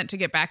always meant to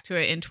get back to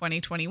it in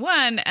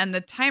 2021. And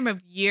the time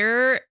of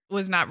year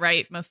was not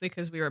right, mostly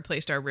because we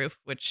replaced our roof,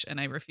 and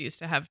I refused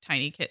to have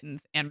tiny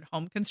kittens and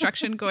home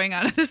construction going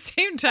on at the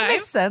same time. That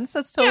makes sense.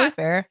 That's totally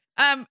fair.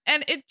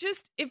 And it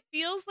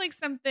feels like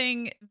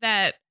something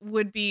that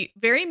would be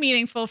very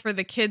meaningful for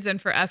the kids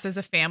and for us as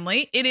a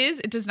family.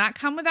 It does not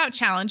come without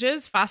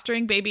challenges.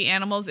 Fostering baby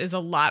animals is a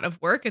lot of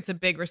work. It's a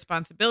big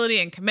responsibility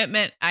and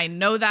commitment. I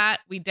know that.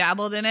 We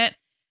dabbled in it.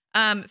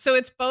 So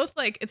it's both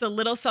like, it's a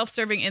little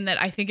self-serving in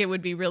that I think it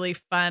would be really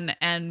fun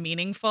and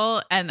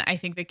meaningful. And I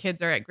think the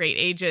kids are at great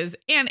ages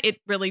and it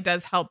really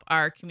does help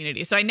our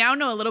community. So I now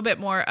know a little bit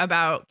more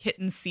about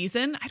kitten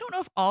season. I don't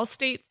know if all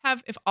states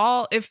have, if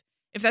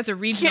that's a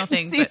regional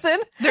kitten thing. Season?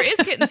 But there is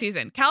kitten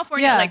season.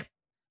 California,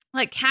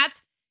 like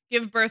cats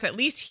give birth, at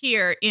least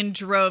here, in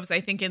droves, I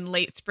think in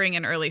late spring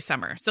and early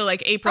summer. So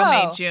like April,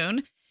 May,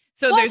 June.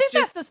 So I think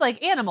that's just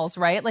like animals,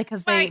 right? Like,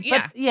 cause but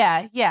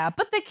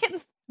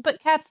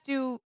cats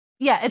do.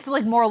 Yeah. It's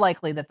like more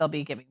likely that they'll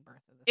be giving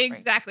birth in the spring.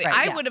 Exactly.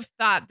 Right, I would have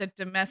thought that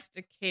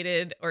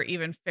domesticated or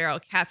even feral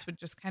cats would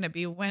just kind of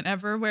be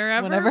wherever.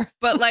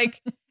 But like,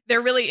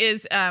 there really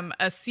is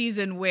a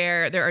season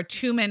where there are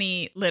too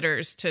many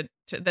litters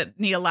that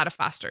need a lot of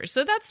fosters.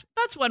 So that's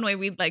one way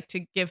we'd like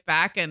to give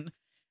back. And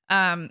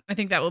I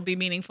think that will be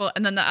meaningful.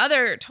 And then the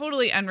other,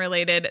 totally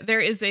unrelated,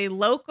 there is a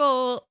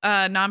local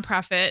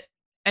nonprofit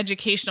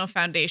educational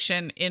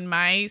foundation in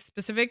my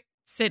specific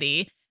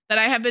city that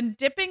I have been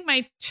dipping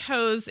my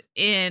toes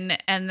in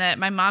and that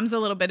my mom's a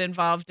little bit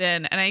involved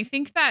in. And I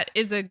think that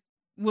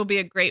will be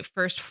a great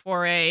first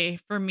foray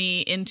for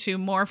me into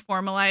more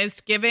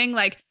formalized giving,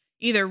 like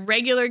either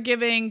regular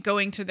giving,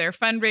 going to their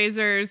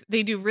fundraisers.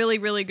 They do really,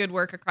 really good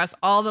work across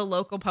all the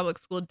local public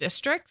school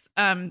districts.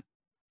 And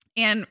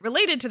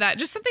related to that,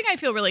 just something I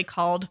feel really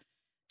called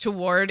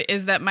toward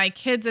is that my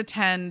kids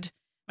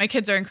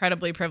are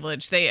incredibly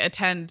privileged. They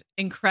attend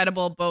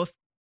incredible both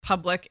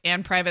public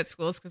and private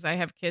schools because I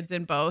have kids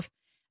in both.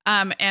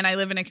 And I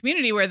live in a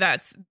community where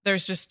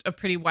there's just a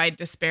pretty wide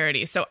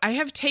disparity. So I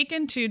have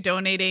taken to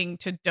donating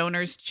to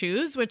Donors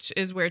Choose, which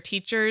is where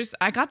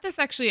I got this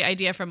actually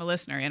idea from a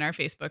listener in our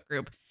Facebook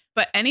group.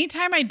 But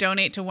anytime I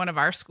donate to one of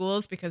our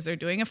schools because they're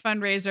doing a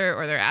fundraiser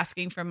or they're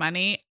asking for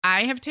money,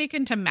 I have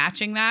taken to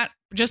matching that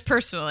just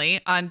personally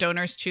on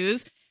Donors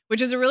Choose,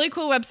 which is a really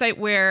cool website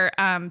where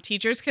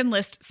teachers can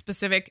list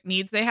specific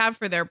needs they have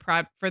for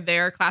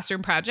their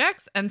classroom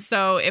projects. And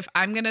so if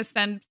I'm going to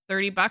send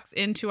 $30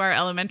 into our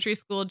elementary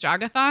school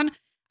jogathon,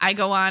 I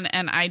go on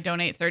and I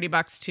donate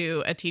 $30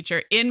 to a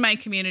teacher in my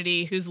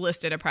community who's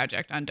listed a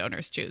project on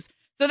Donors Choose.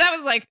 So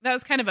that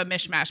was kind of a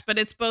mishmash, but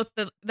it's both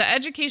the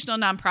educational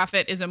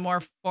nonprofit is a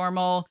more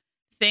formal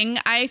thing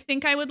I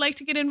think I would like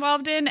to get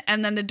involved in.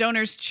 And then the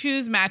Donors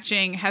Choose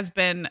matching has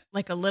been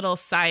like a little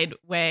side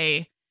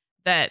way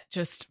that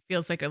just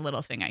feels like a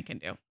little thing I can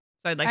do. So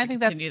I'd like to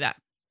continue that.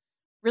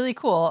 Really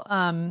cool.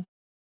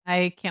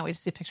 I can't wait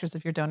to see pictures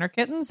of your donor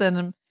kittens, and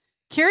I'm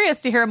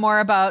curious to hear more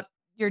about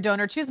your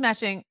Donor Choose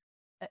matching.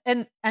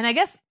 And I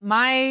guess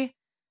my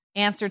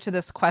answer to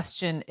this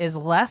question is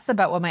less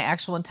about what my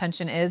actual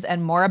intention is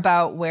and more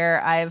about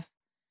where I've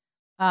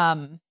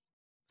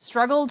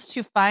struggled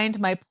to find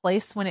my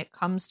place when it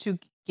comes to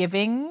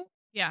giving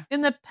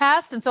in the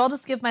past. And so I'll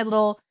just give my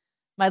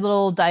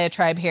little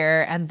diatribe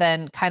here and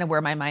then kind of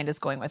where my mind is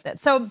going with it.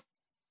 So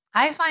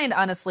I find,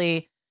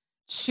 honestly,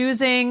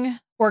 choosing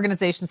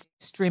organizations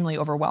extremely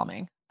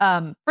overwhelming.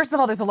 First of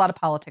all, there's a lot of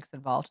politics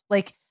involved.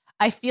 Like,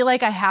 I feel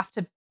like I have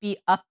to be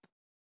up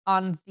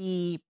on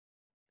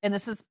and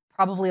this is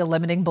probably a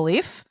limiting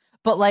belief,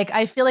 but like,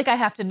 I feel like I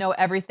have to know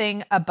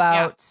everything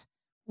about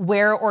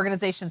where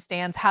organization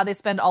stands, how they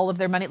spend all of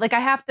their money. Like, I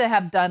have to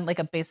have done like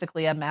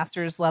basically a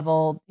master's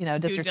level,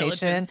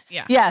 dissertation.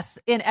 Yes.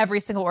 In every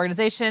single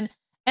organization.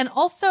 And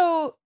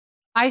also,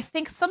 I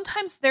think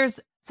sometimes there's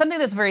something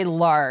that's very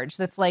large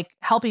that's like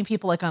helping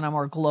people like on a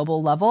more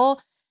global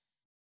level.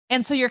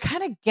 And so you're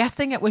kind of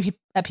guessing at what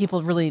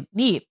people really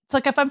need. It's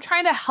like if I'm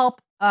trying to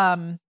help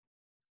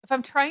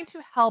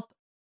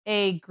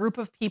a group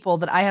of people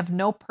that I have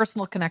no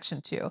personal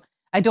connection to,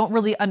 I don't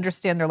really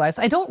understand their lives.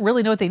 I don't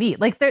really know what they need.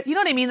 Like, you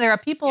know what I mean? There are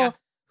people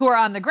who are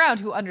on the ground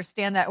who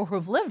understand that or who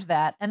have lived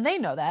that, and they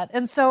know that.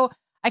 And so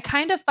I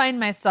kind of find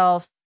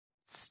myself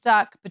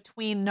stuck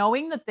between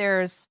knowing that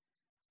there's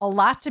a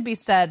lot to be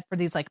said for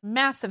these like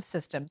massive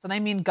systems. And I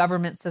mean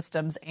government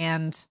systems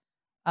and,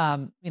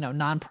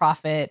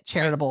 nonprofit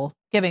charitable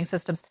giving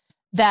systems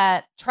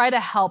that try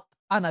to help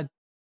on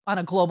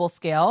a global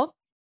scale.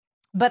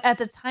 But at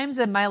the times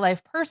in my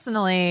life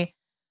personally,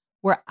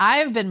 where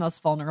I've been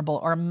most vulnerable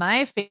or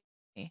my family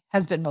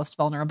has been most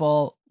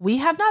vulnerable, we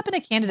have not been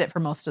a candidate for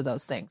most of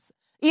those things.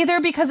 Either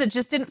because it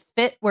just didn't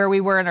fit where we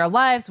were in our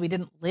lives, we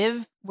didn't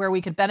live where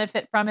we could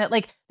benefit from it.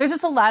 Like, there's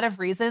just a lot of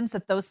reasons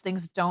that those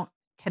things don't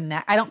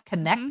connect. I don't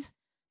connect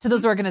to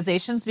those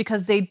organizations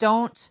because they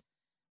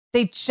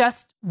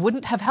just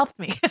wouldn't have helped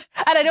me. And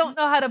I don't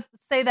know how to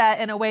say that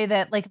in a way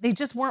that like, they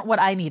just weren't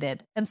what I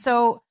needed. And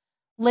so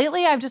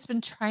lately I've just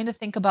been trying to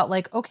think about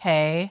like,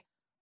 okay,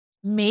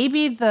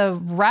 maybe the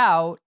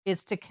route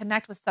is to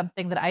connect with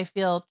something that I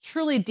feel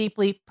truly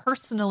deeply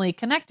personally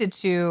connected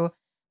to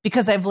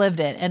because I've lived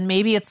it. And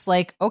maybe it's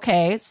like,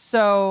 okay,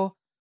 so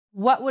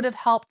what would have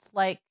helped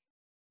like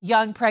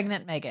young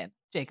pregnant Megan,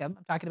 Jacob,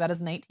 I'm talking about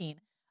as 19.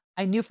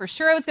 I knew for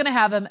sure I was going to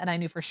have him and I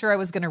knew for sure I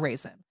was going to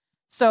raise him.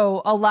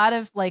 So a lot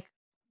of like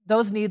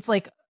those needs,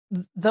 like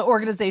the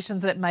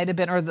organizations that it might have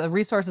been, or the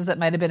resources that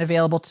might have been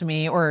available to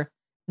me or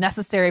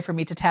necessary for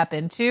me to tap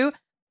into,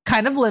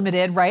 kind of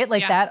limited, right?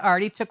 Like that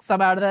already took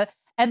some out of the,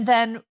 and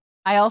then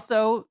I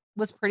also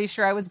was pretty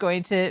sure I was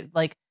going to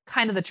like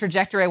kind of the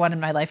trajectory I wanted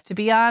my life to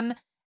be on,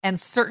 and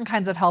certain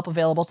kinds of help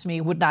available to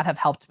me would not have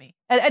helped me.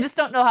 I just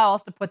don't know how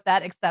else to put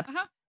that except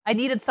I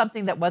needed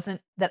something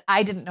that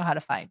I didn't know how to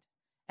find.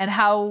 And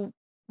how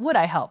would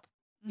I help,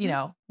 you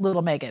know,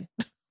 little Megan,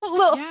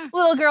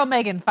 little girl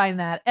Megan find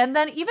that? And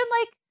then even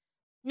like,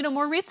 you know,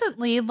 more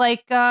recently,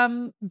 like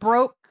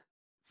broke,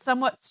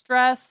 somewhat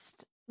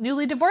stressed,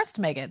 newly divorced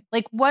Megan,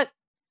 like what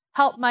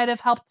help might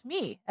have helped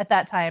me at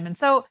that time. And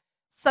so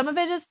some of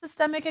it is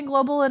systemic and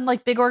global and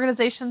like big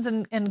organizations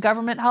and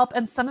government help.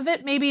 And some of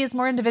it maybe is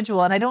more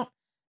individual. And I don't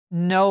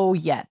know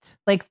yet.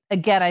 Like,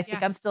 again, I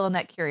think I'm still in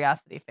that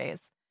curiosity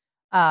phase.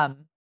 I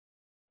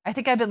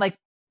think I've been like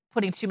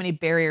putting too many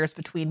barriers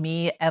between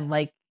me and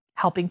like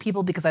helping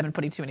people because I've been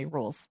putting too many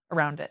rules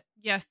around it.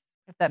 Yes.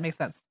 If that makes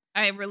sense.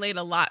 I relate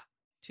a lot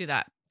to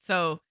that.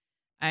 So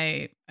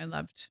I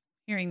loved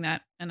hearing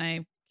that, and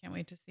I can't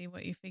wait to see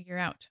what you figure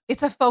out.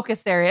 It's a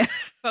focus area.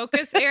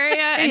 Focus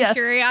area and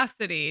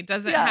curiosity. It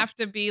doesn't have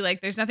to be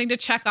like there's nothing to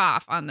check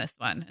off on this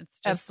one. It's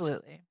just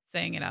absolutely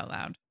saying it out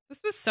loud.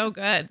 This was so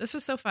good. This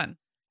was so fun.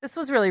 This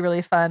was really,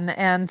 really fun.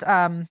 And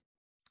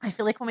I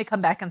feel like when we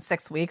come back in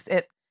 6 weeks,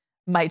 it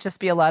might just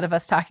be a lot of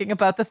us talking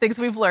about the things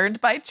we've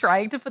learned by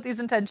trying to put these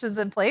intentions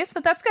in place.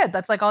 But that's good.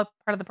 That's like all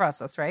part of the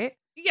process, right?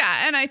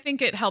 Yeah. And I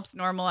think it helps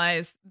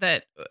normalize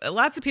that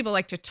lots of people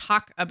like to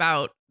talk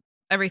about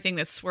everything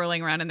that's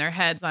swirling around in their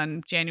heads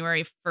on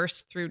January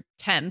 1st through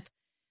 10th.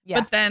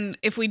 Yeah. But then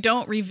if we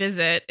don't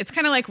revisit, it's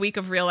kind of like week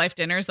of real life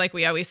dinners. Like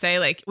we always say,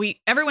 like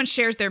everyone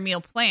shares their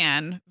meal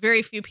plan.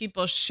 Very few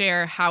people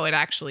share how it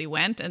actually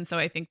went. And so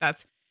I think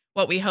that's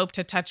what we hope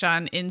to touch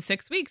on in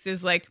 6 weeks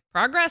is like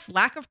progress,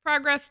 lack of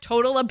progress,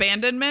 total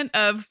abandonment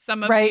of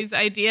some of these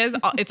ideas.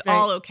 It's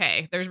all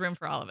okay. There's room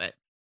for all of it.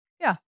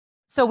 Yeah.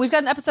 So we've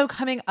got an episode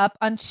coming up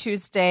on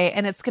Tuesday,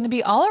 and it's going to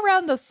be all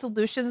around those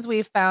solutions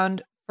we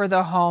found for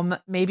the home,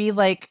 maybe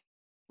like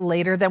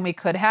later than we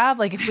could have.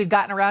 Like if we'd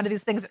gotten around to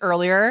these things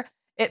earlier,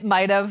 it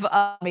might have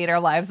made our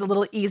lives a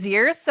little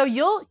easier. So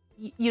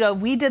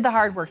we did the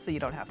hard work so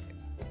you don't have to.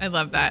 I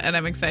love that. And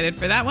I'm excited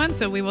for that one.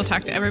 So we will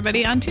talk to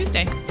everybody on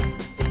Tuesday.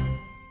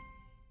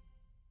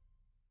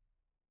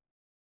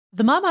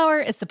 The Mom Hour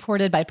is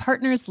supported by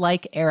partners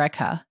like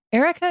Erica.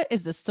 Erica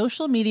is the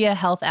social media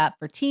health app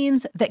for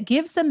teens that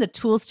gives them the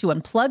tools to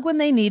unplug when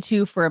they need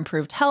to for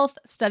improved health,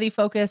 study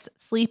focus,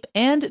 sleep,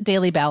 and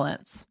daily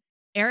balance.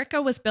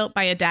 Erica was built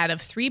by a dad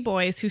of 3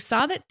 boys who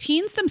saw that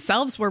teens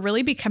themselves were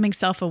really becoming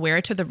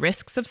self-aware to the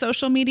risks of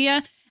social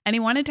media, and he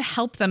wanted to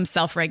help them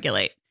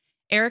self-regulate.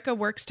 Erica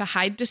works to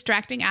hide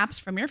distracting apps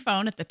from your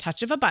phone at the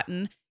touch of a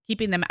button,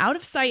 keeping them out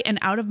of sight and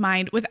out of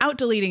mind without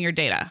deleting your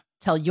data.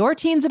 Tell your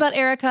teens about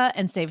Erica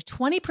and save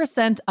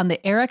 20% on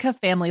the Erica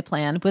family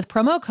plan with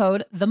promo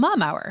code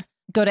TheMomHour.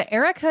 Go to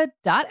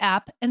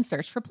erica.app and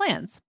search for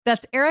plans.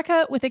 That's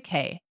Erica with a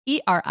K,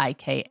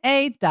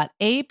 ERIKA.app,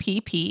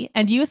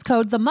 and use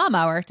code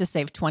TheMomHour to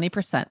save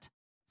 20%.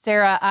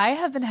 Sarah, I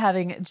have been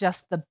having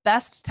just the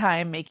best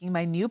time making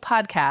my new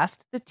podcast,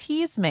 The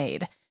Teas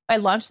Made. I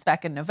launched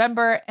back in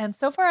November, and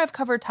so far I've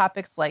covered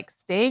topics like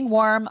staying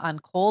warm on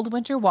cold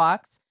winter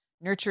walks,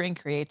 nurturing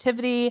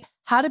creativity,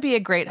 how to be a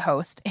great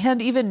host,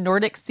 and even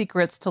Nordic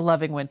secrets to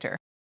loving winter.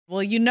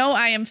 Well, you know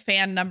I am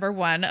fan number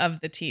 1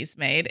 of The Teas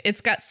Made. It's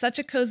got such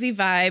a cozy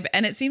vibe,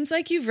 and it seems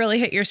like you've really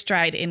hit your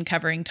stride in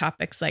covering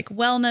topics like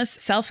wellness,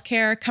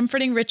 self-care,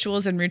 comforting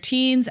rituals and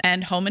routines,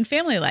 and home and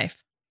family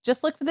life.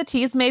 Just look for The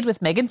Teas Made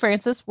with Megan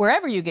Francis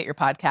wherever you get your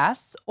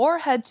podcasts, or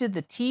head to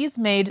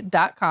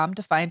theteasmade.com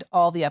to find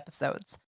all the episodes.